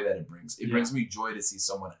joy that it brings. It brings me joy to see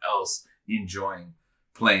someone else enjoying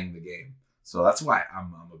playing the game. So that's why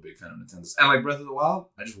I'm a big fan of Nintendo. And like Breath of the Wild,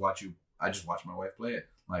 I just watch my wife play it.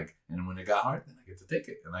 Like, and when it got hard, then I get to take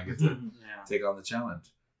it and I get to take on the challenge.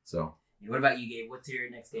 So, what about you, Gabe? What's your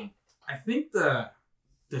next game? I think the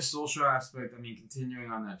social aspect, I mean,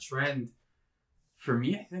 continuing on that trend, for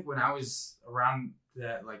me, I think when I was around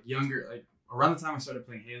that, like, younger, like around the time I started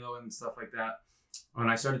playing Halo and stuff like that, when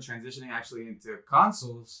I started transitioning actually into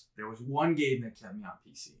consoles, there was one game that kept me on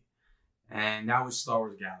PC, and that was Star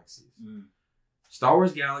Wars Galaxies. Star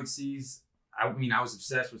Wars Galaxies, I mean, I was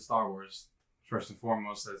obsessed with Star Wars, first and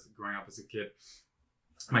foremost, as growing up as a kid.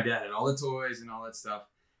 My dad had all the toys and all that stuff,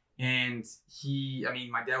 And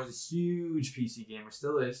my dad was a huge PC gamer,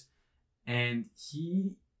 still is. And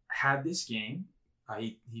he had this game.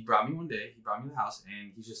 He brought me one day. He brought me to the house,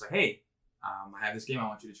 and he's just like, "Hey, I have this game. I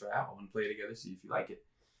want you to try out. I want to play it together, see if you like it."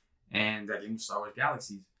 And that game was Star Wars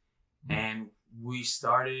Galaxies. And we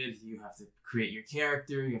started. You have to create your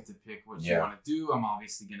character. You have to pick what you want to do. I'm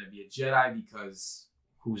obviously going to be a Jedi because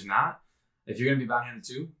who's not? If you're going to be Bounty Hunter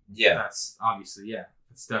too, that's obviously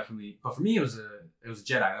it's definitely. But for me, it was a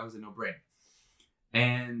Jedi. That was a no-brainer.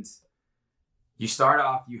 And you start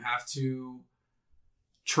off. You have to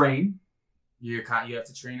train. You have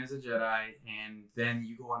to train as a Jedi, and then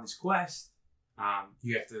you go on this quest.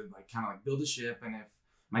 You have to kind of build a ship. And if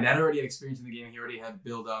my dad already had experience in the game, he already had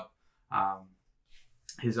built up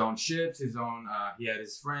his own ships, his own. He had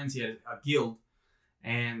his friends. He had a guild,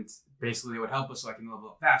 and basically they would help us so I can level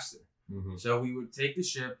up faster. Mm-hmm. So we would take the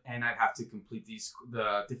ship, and I'd have to complete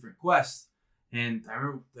the different quests. And I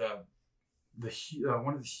remember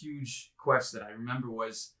one of the huge quests that I remember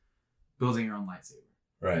was building your own lightsaber.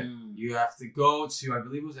 Right. You have to go to, I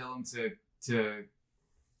believe it was Ilum, to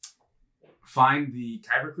find the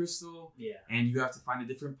Kyber crystal. Yeah. And you have to find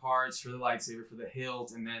the different parts for the lightsaber, for the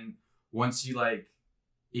hilt, and then once you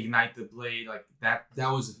ignite the blade, that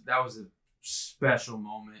was a special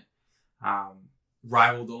moment.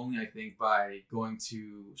 Rivaled only, I think, by going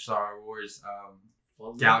to Star Wars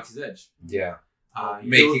Galaxy's Edge. Yeah.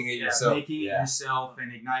 Making it yourself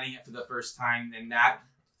and igniting it for the first time, and that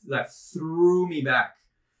threw me back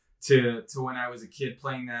to when I was a kid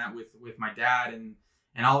playing that with my dad and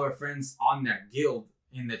all of our friends on that guild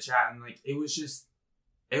in the chat, and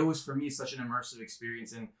it was for me such an immersive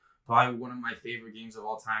experience and probably one of my favorite games of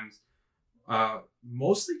all times.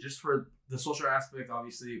 Mostly just for the social aspect,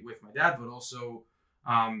 obviously with my dad, but also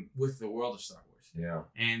with the world of Star Wars. Yeah.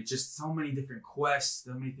 And just so many different quests,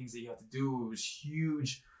 so many things that you have to do. It was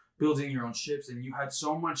huge, building your own ships, and you had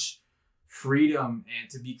so much freedom and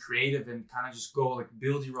to be creative and kind of just go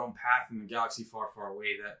build your own path in the galaxy far, far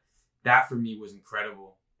away. That for me was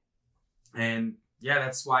incredible. And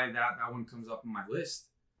that's why that one comes up on my list.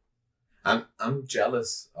 I'm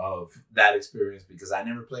jealous of that experience because I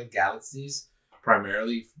never played Galaxies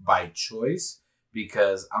primarily by choice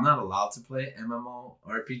because I'm not allowed to play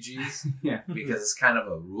MMORPGs because it's kind of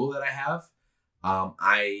a rule that I have.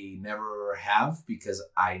 I never have because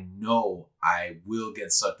I know I will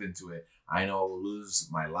get sucked into it. I know I will lose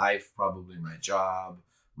my life, probably my job,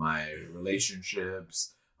 my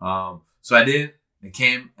relationships. So I did. It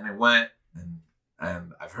came and it went, and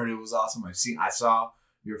I've heard it was awesome. I saw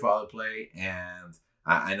your father play, and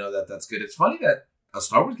I know that's good. It's funny that a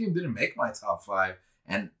Star Wars game didn't make my top 5,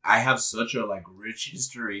 and I have such a rich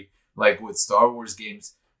history with Star Wars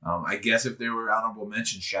games. I guess if they were honorable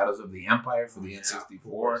mention, Shadows of the Empire for the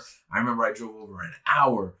N64. I remember I drove over an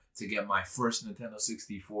hour to get my first Nintendo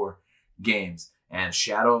 64 games, and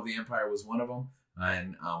Shadow of the Empire was one of them,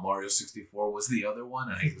 and Mario 64 was the other one,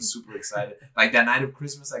 and I was super excited. That night of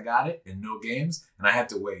Christmas, I got it, and no games, and I had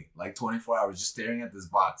to wait 24 hours just staring at this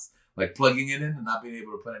box, plugging it in and not being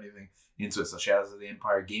able to put anything into it. So Shadows of the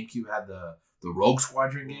Empire. GameCube had the Rogue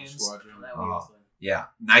Squadron games. Yeah,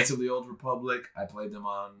 Knights of the Old Republic. I played them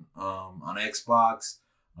on Xbox.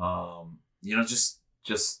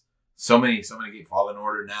 Just so many games. Fallen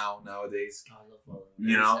Order nowadays. I love Fallen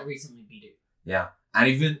Order. I recently beat it. Yeah,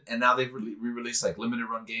 and now they've re-released limited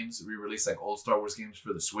run games. Re-released old Star Wars games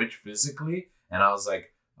for the Switch physically, and I was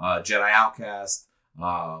Jedi Outcast,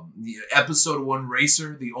 Episode 1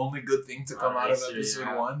 Racer, the only good thing to come out of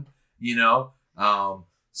Episode 1.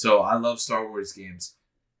 So I love Star Wars games.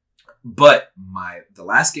 But the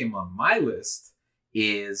last game on my list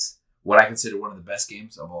is what I consider one of the best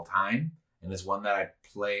games of all time, and it's one that I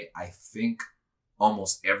play, I think,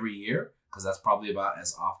 almost every year, because that's probably about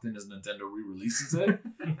as often as Nintendo re-releases it.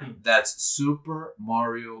 That's Super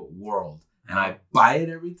Mario World. And I buy it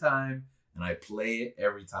every time, and I play it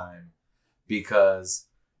every time, because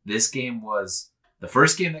this game was the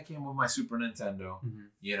first game that came with my Super Nintendo,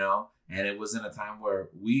 and it was in a time where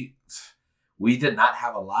we did not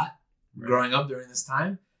have a lot growing up during this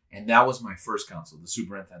time, and that was my first console, the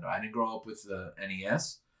Super Nintendo. I didn't grow up with the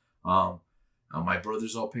NES. My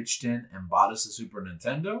brothers all pitched in and bought us a Super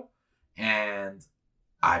Nintendo, and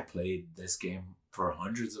I played this game for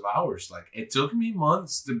hundreds of hours. It took me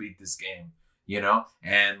months to beat this game,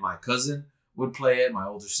 and my cousin would play it, my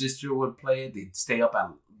older sister would play it. They'd stay up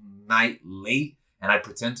at night late, and I'd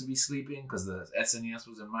pretend to be sleeping because the SNES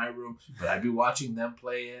was in my room, but I'd be watching them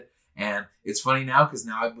play it. And it's funny now because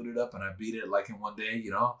now I boot it up and I beat it like in one day.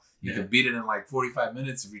 You can beat it in like 45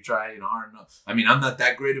 minutes if you try hard enough. I mean, I'm not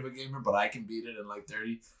that great of a gamer, but I can beat it in like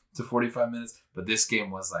 30 to 45 minutes. But this game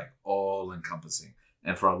was like all encompassing,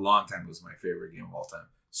 and for a long time it was my favorite game of all time.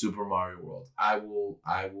 Super Mario World. I will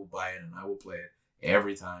buy it and I will play it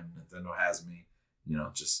every time Nintendo has me.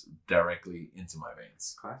 Just directly into my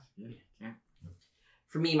veins. Class. Yeah.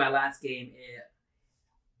 For me, my last game,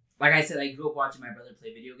 like I said, I grew up watching my brother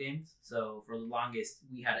play video games. So for the longest,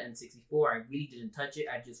 we had an N64. I really didn't touch it.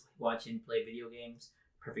 I just watched him play video games.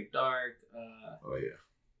 Perfect Dark. Oh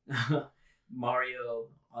yeah. Mario,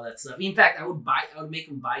 all that stuff. In fact, I would make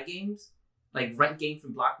him buy games, like rent games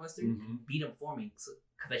from Blockbuster, beat him for me,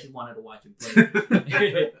 because I just wanted to watch him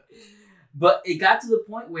play. But it got to the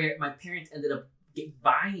point where my parents ended up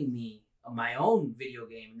buying me my own video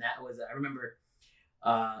game, and that was, I remember,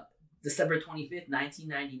 December 25th,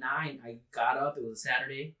 1999. I got up. It was a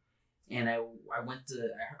Saturday, and I went to.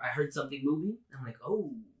 I heard something moving. I'm like,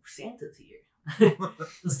 oh, Santa's here.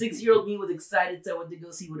 The 6-year-old me was excited, so I went to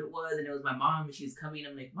go see what it was, and it was my mom, and she was coming.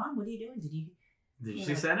 I'm like, Mom, what are you doing? Did you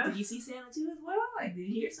see Santa? Did you see Santa too as well? Like, did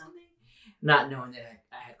you hear something? Not knowing that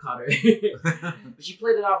I had caught her. But she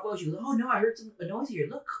played it off well. She was like, oh no, I heard a noise here.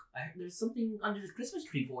 Look, there's something under the Christmas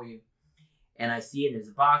tree for you. And I see it, there's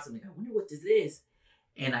a box. I'm like, I wonder what this is.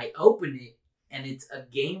 And I open it, and it's a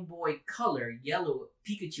Game Boy Color Yellow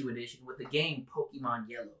Pikachu edition with the game Pokemon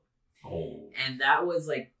Yellow. Oh. And that was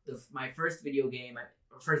like my first video game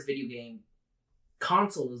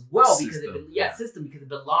console as well, because system, because it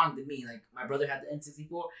belonged to me. Like, my brother had the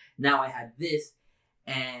N64, now I had this,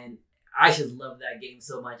 and I just loved that game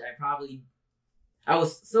so much. I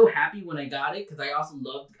was so happy when I got it, because I also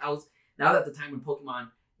loved, that was at the time when Pokemon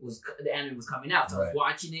the anime was coming out, so I was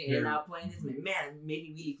watching it and now playing this, and man, it made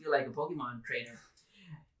me really feel like a Pokemon trainer.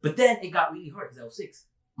 But then it got really hard because I was 6.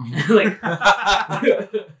 Like,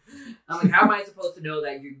 I'm like, how am I supposed to know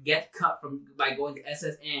that you get cut by going to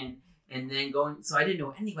SSN and then going? So I didn't know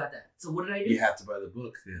anything about that. So what did I do? You had to buy the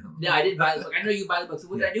book. Yeah, I did buy the book. I know you buy the book. So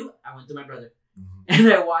what did I do? I went to my brother. And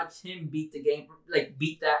I watched him beat the game, like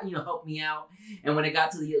beat that, help me out. And when it got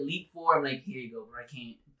to the Elite Four, I'm like, here you go, bro. I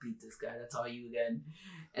can't beat this guy. That's all you again.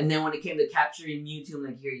 And then when it came to capturing Mewtwo, I'm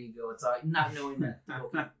like, here you go. It's all, not knowing that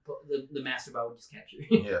the Master Ball would just capture.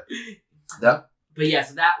 Yeah. But yeah,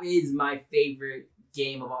 so that is my favorite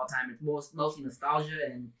game of all time. It's mostly nostalgia,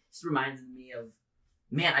 and just reminds me of,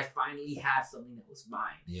 man, I finally have something that was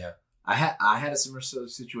mine. Yeah. I had a similar sort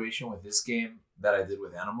of situation with this game that I did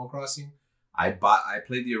with Animal Crossing. I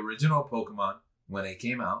played the original Pokemon when it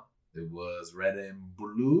came out. It was Red and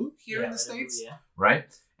Blue here in the States, right?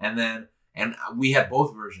 And we had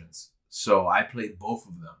both versions, so I played both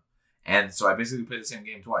of them, and so I basically played the same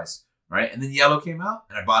game twice, right? And then Yellow came out,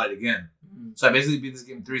 and I bought it again. So I basically beat this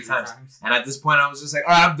game three times. And at this point, I was just like,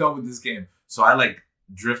 all right, I'm done with this game. So I like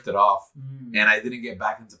drifted off, and I didn't get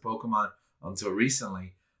back into Pokemon until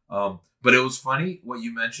recently. But it was funny what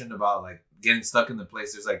you mentioned about like getting stuck in the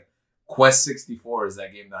place. There's like Quest 64 is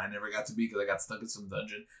that game that I never got to beat because I got stuck in some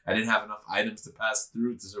dungeon. I didn't have enough items to pass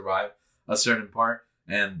through to survive a certain part.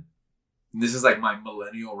 And this is like my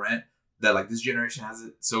millennial rant that like this generation has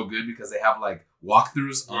it so good because they have like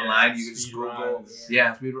walkthroughs online. You can just Google.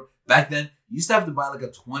 Speedrun. Back then, you used to have to buy like a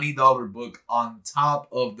 $20 book on top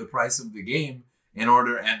of the price of the game in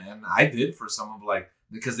order. And I did for some of like,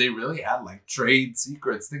 because they really had like trade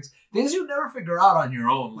secrets, things you'd never figure out on your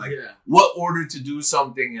own, like what order to do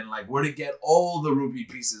something and like where to get all the rupee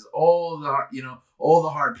pieces, all the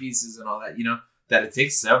hard pieces and all that, that it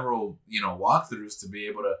takes several, walkthroughs to be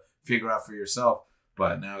able to figure out for yourself.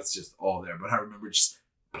 But now it's just all there. But I remember just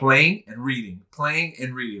playing and reading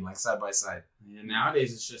like side by side. Yeah,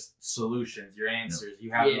 nowadays it's just solutions, your answers.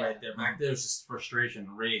 You have it right there. Back there it's just frustration,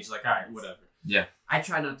 rage, like, all right, whatever. Yeah. I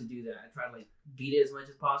try not to do that. I try to like beat it as much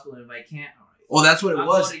as possible, and if I can't, all right. Well, that's what it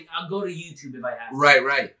was. I'll go to YouTube if I have to.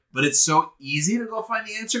 Right. But it's so easy to go find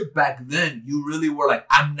the answer. Back then, you really were like,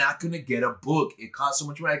 I'm not going to get a book. It costs so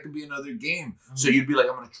much money. It could be another game. Mm-hmm. So you'd be like,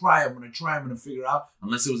 I'm going to try. I'm going to figure out.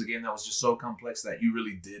 Unless it was a game that was just so complex that you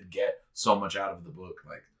really did get so much out of the book,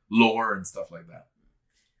 like lore and stuff like that.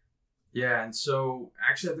 Yeah, and so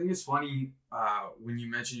actually I think it's funny when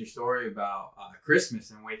you mentioned your story about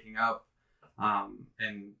Christmas and waking up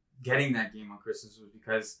and getting that game on Christmas was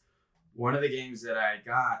because one of the games that I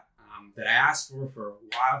got that I asked for a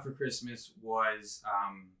while for Christmas was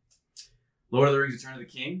Lord of the Rings: Return of the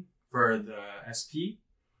King for the SP.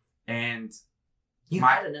 And you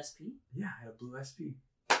had an SP? Yeah, I had a blue SP.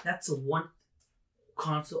 That's the one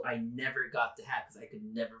console I never got to have because I could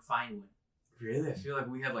never find one. Really? I feel like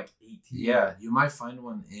we had like 18. Yeah, you might find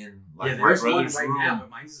one in like yeah, my there's one brother's right room. now, but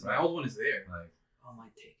my old one is there. Like, I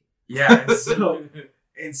might take it. Yeah,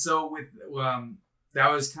 and so with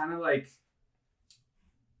that was kind of like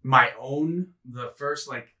the first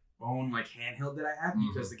handheld that I had,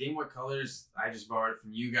 because the Game Boy Colors I just borrowed it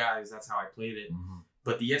from you guys. That's how I played it.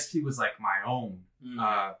 But the SP was like my own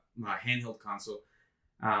my handheld console.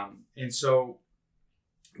 And so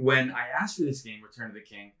when I asked for this game, Return of the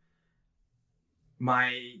King,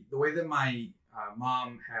 the way that my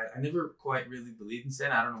mom I never quite really believed in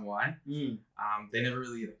Santa. I don't know why. They never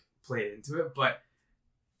really played into it, but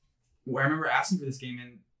I remember asking for this game,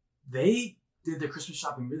 and they did their Christmas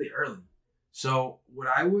shopping really early. So what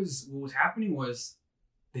was happening was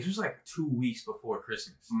this was like 2 weeks before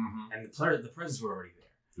Christmas, and the presents were already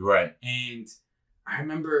there. Right. And I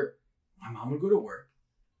remember my mom would go to work,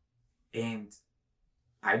 and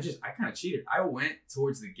I kind of cheated. I went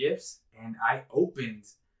towards the gifts, and I opened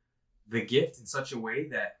the gift in such a way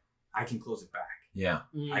that I can close it back. Yeah.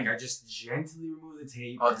 Like I just gently remove the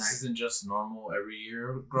tape. Oh, this isn't just normal every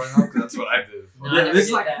year growing up? 'Cause that's what I did. No, I never this is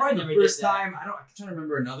did like that. probably I the never first did that. time. I'm trying to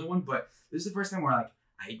remember another one, but this is the first time where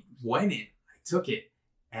I went in, I took it,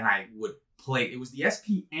 and I would play. It was the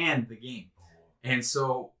SP and the game. And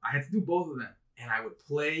so I had to do both of them. And I would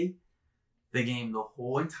play the game the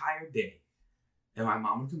whole entire day. And my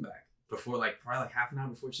mom would come back before probably half an hour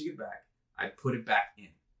before she'd get back. I'd put it back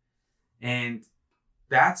in. And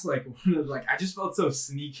that's one of I just felt so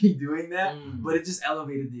sneaky doing that, but it just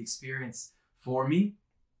elevated the experience for me.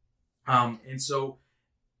 And so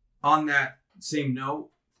on that same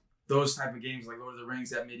note, those type of games like Lord of the Rings,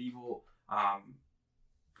 that medieval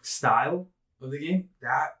style of the game,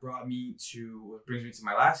 that brings me to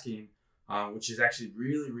my last game, which is actually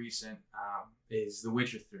really recent, is The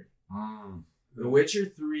Witcher 3. The Witcher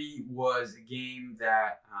 3 was a game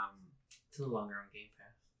that It's no longer on Game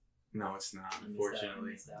Pass. no, it's not,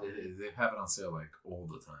 unfortunately. They have it on sale all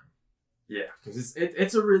the time. Yeah, because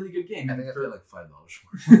it's a really good game. I think I paid like $5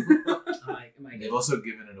 for it. Am I They've also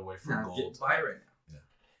given it away for gold. Buy it right now. Yeah.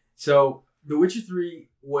 So The Witcher 3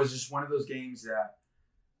 was just one of those games that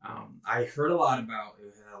I heard a lot about.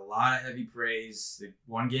 It had a lot of heavy praise. It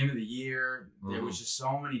won Game of the Year. There was just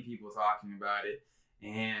so many people talking about it.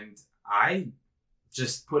 And I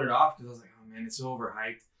just put it off because I was like, oh man, it's so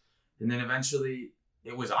overhyped. And then eventually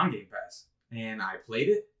it was on Game Pass. And I played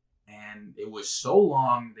it. And it was so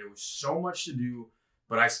long. There was so much to do.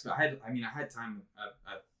 But I had time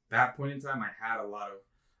at that point in time. I had a lot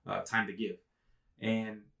of time to give.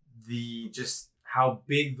 And just how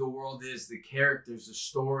big the world is, the characters, the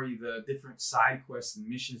story, the different side quests and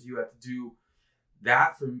missions you have to do,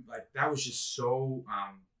 that was just so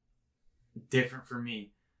different for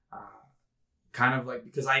me. Kind of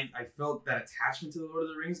because I felt that attachment to the Lord of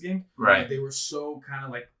the Rings game. Right. They were so kind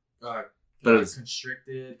of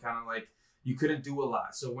constricted, kind of you couldn't do a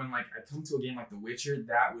lot. So when I come to a game like The Witcher,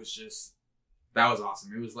 that was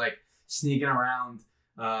awesome. It was like sneaking around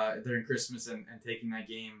during Christmas and taking that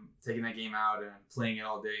game out and playing it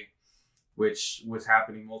all day, which was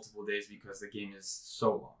happening multiple days because the game is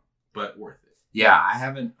so long, but worth it. Yeah, I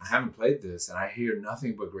haven't played this, and I hear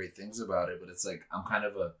nothing but great things about it. But it's I'm kind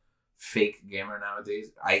of a fake gamer nowadays,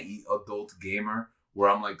 i.e., adult gamer, where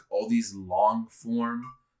I'm all these long form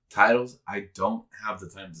titles, I don't have the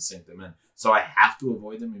time to sink them in, so I have to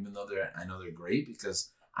avoid them, even though I know they're great, because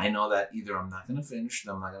I know that either I'm not going to finish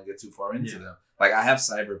them, I'm not going to get too far into them. I have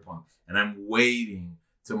Cyberpunk, and I'm waiting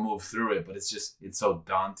to move through it, but it's so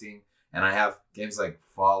daunting. And I have games like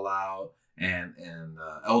Fallout and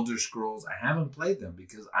Elder Scrolls. I haven't played them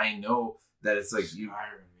because I know that it's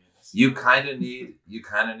you kind of need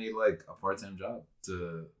a part-time job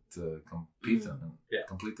to complete them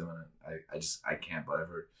and I can't, but I've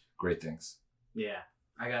heard great things. Yeah,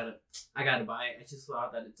 I gotta buy it. I just saw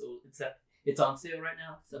that it's on sale right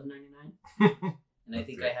now, $7.99. And I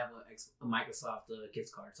think I have a Microsoft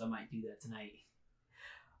gift card, so I might do that tonight.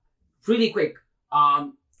 Really quick,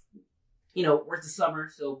 we're the summer,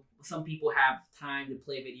 so some people have time to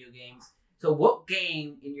play video games. So what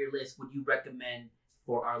game in your list would you recommend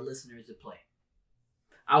for our listeners to play?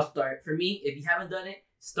 I'll start. For me, if you haven't done it,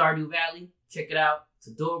 Stardew Valley, check it out. It's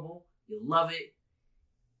adorable. You'll love it.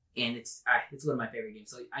 And it's one of my favorite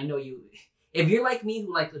games. So I know you, if you're like me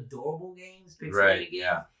who likes adorable games, pixelated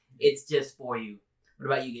games, it's just for you. What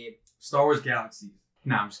about you, Gabe? Star Wars Galaxies.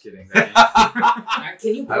 No, I'm just kidding.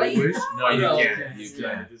 Can you play? I wish. No, you No, can't. okay. You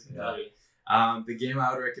can't. Yeah. The game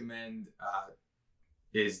I would recommend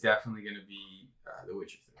is definitely going to be The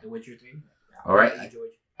Witcher 3. The Witcher 3. All right. George.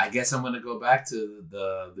 I guess I'm going to go back to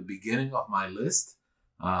the beginning of my list.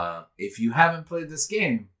 If you haven't played this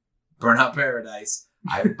game, Burnout Paradise.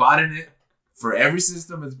 I've bought it for every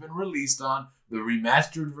system it's been released on. The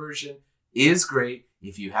remastered version is great.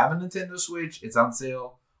 If you have a Nintendo Switch, it's on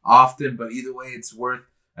sale often, but either way, it's worth,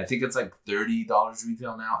 I think it's like $30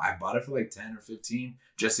 retail now. I bought it for like 10 or 15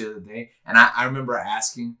 just the other day. And I remember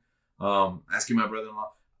asking my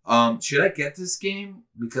brother-in-law, should I get this game?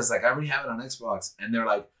 Because like I already have it on Xbox. And they're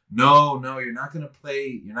like, no, you're not gonna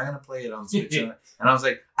play it on Switch. And I was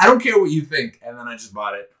like, I don't care what you think. And then I just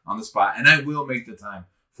bought it on the spot. And I will make the time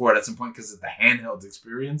for it at some point because it's the handheld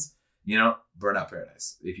experience. You know, Burnout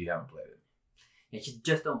Paradise, if you haven't played it. Yeah,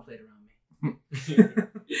 just don't play it around me.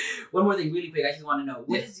 One more thing, really quick. I just want to know,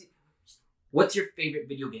 what's your favorite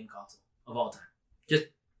video game console of all time? Just,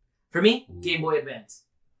 for me, Game Boy Advance.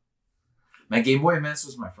 My Game Boy Advance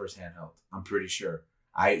was my first handheld, I'm pretty sure.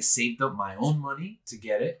 I saved up my own money to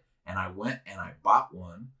get it, and I went and I bought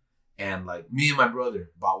one, and like me and my brother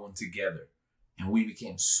bought one together, and we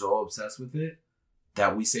became so obsessed with it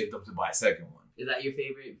that we saved up to buy a second one. Is that your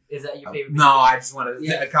favorite? No, I just wanted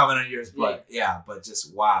to comment on yours, but but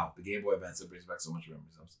just wow, the Game Boy Advance, it brings back so much memories.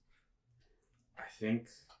 I think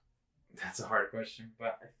that's a hard question,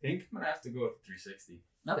 but I think I'm gonna have to go with 360.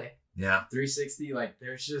 Okay. Yeah. 360, like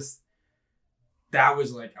there's just that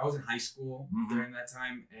was like I was in high school during that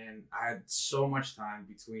time, and I had so much time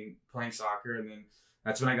between playing soccer, and then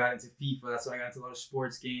that's when I got into FIFA. That's when I got into a lot of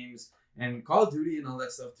sports games and Call of Duty and all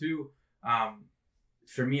that stuff too.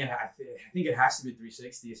 For me, I think it has to be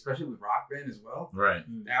 360, especially with Rock Band as well. Right.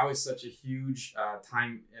 That was such a huge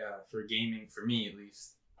time for gaming, for me at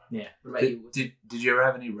least. Yeah. Did you ever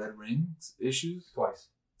have any Red Rings issues?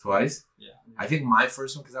 Twice? Yeah. I think my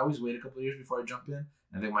first one, because I always wait a couple of years before I jump in.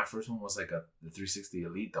 I think my first one was like the 360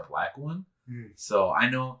 Elite, the black one. So I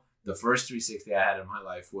know the first 360 I had in my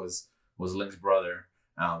life was Link's brother.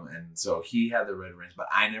 And so he had the Red Rings, but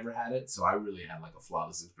I never had it. So I really had like a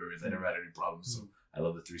flawless experience. I never had any problems. So I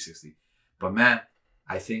love the 360. But man,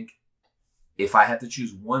 I think if I had to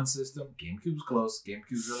choose one system, GameCube's close.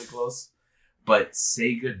 GameCube's really close. But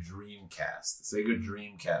Sega Dreamcast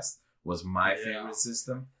was my favorite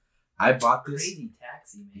system. I bought this. Crazy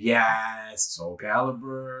Taxi, man. Yes, Soul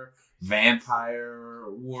Calibur, Vampire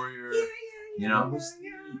Warrior. You know, What was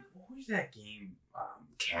that game?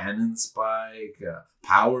 Cannon Spike,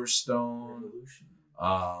 Power Stone,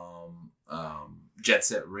 Revolution. Jet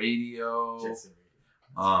Set Radio.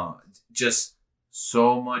 Just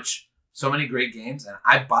so many great games, and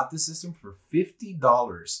I bought this system for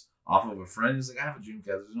 $50 off of a friend. He's like, I have a Dreamcast.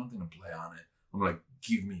 There's nothing to play on it. I'm like,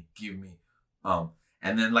 give me.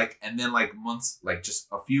 And then months, like just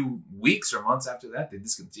a few weeks or months after that, they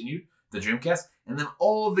discontinued the Dreamcast, and then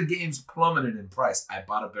all of the games plummeted in price. I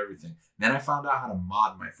bought up everything. Then I found out how to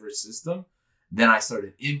mod my first system. Then I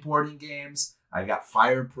started importing games. I got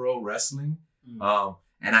Fire Pro Wrestling,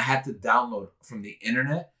 and I had to download from the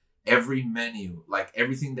internet every menu, like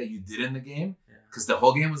everything that you did in the game, because the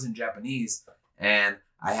whole game was in Japanese, and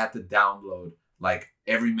I had to download like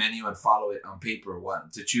every menu and follow it on paper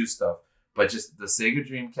to choose stuff. But just the Sega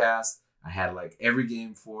Dreamcast, I had like every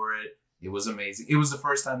game for it. It was amazing. It was the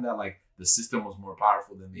first time that like the system was more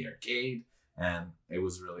powerful than the arcade, and it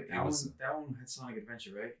was really that one had Sonic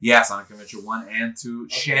Adventure, right? Yeah, Sonic Adventure 1 and 2,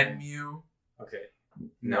 Okay. Shenmue. Okay.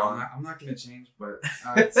 No, One. I'm not gonna change, but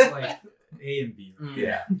it's like A and B. Right?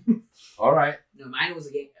 Yeah. All right. No, mine was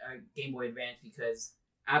a Game Boy Advance because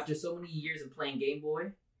after so many years of playing Game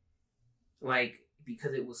Boy, like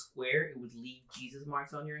because it was square, it would leave Jesus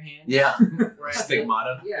marks on your hand. Yeah. Whereas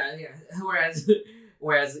Stigmata. Yeah.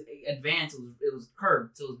 Whereas Advance it was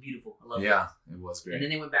curved, so it was beautiful. I love it. Yeah, it was great. And then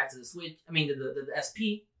they went back to the Switch. I mean the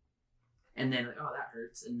SP, and then like, oh, that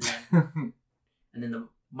hurts. And then and then the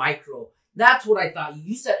micro. That's what I thought.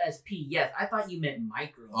 You said SP. Yes, I thought you meant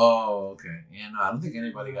micro. Oh, okay. Yeah, no, I don't think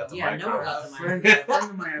anybody got the Yeah, micro. no one got the A micro.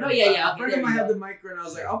 friend of mine had No, a- yeah, yeah, A friend okay, of mine there had you the micro, and I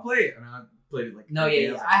was like, I'll play it, and I played it like. No,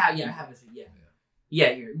 yeah. I have a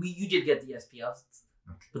yeah. You did get the SP,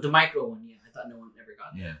 Okay. but the micro one, yeah. I thought no one ever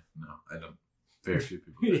got that. Yeah, no, I don't. Very few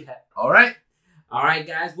people. did. Yeah. All right. All right,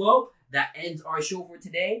 guys. Well, that ends our show for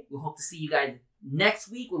today. We hope to see you guys next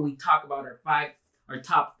week when we talk about our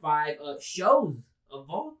top 5 shows of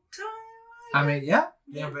all time. I mean, yeah,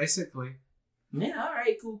 basically. Yeah. All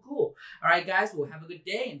right. Cool. All right, guys. Well, have a good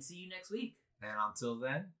day and see you next week. And until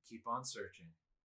then, keep on searching.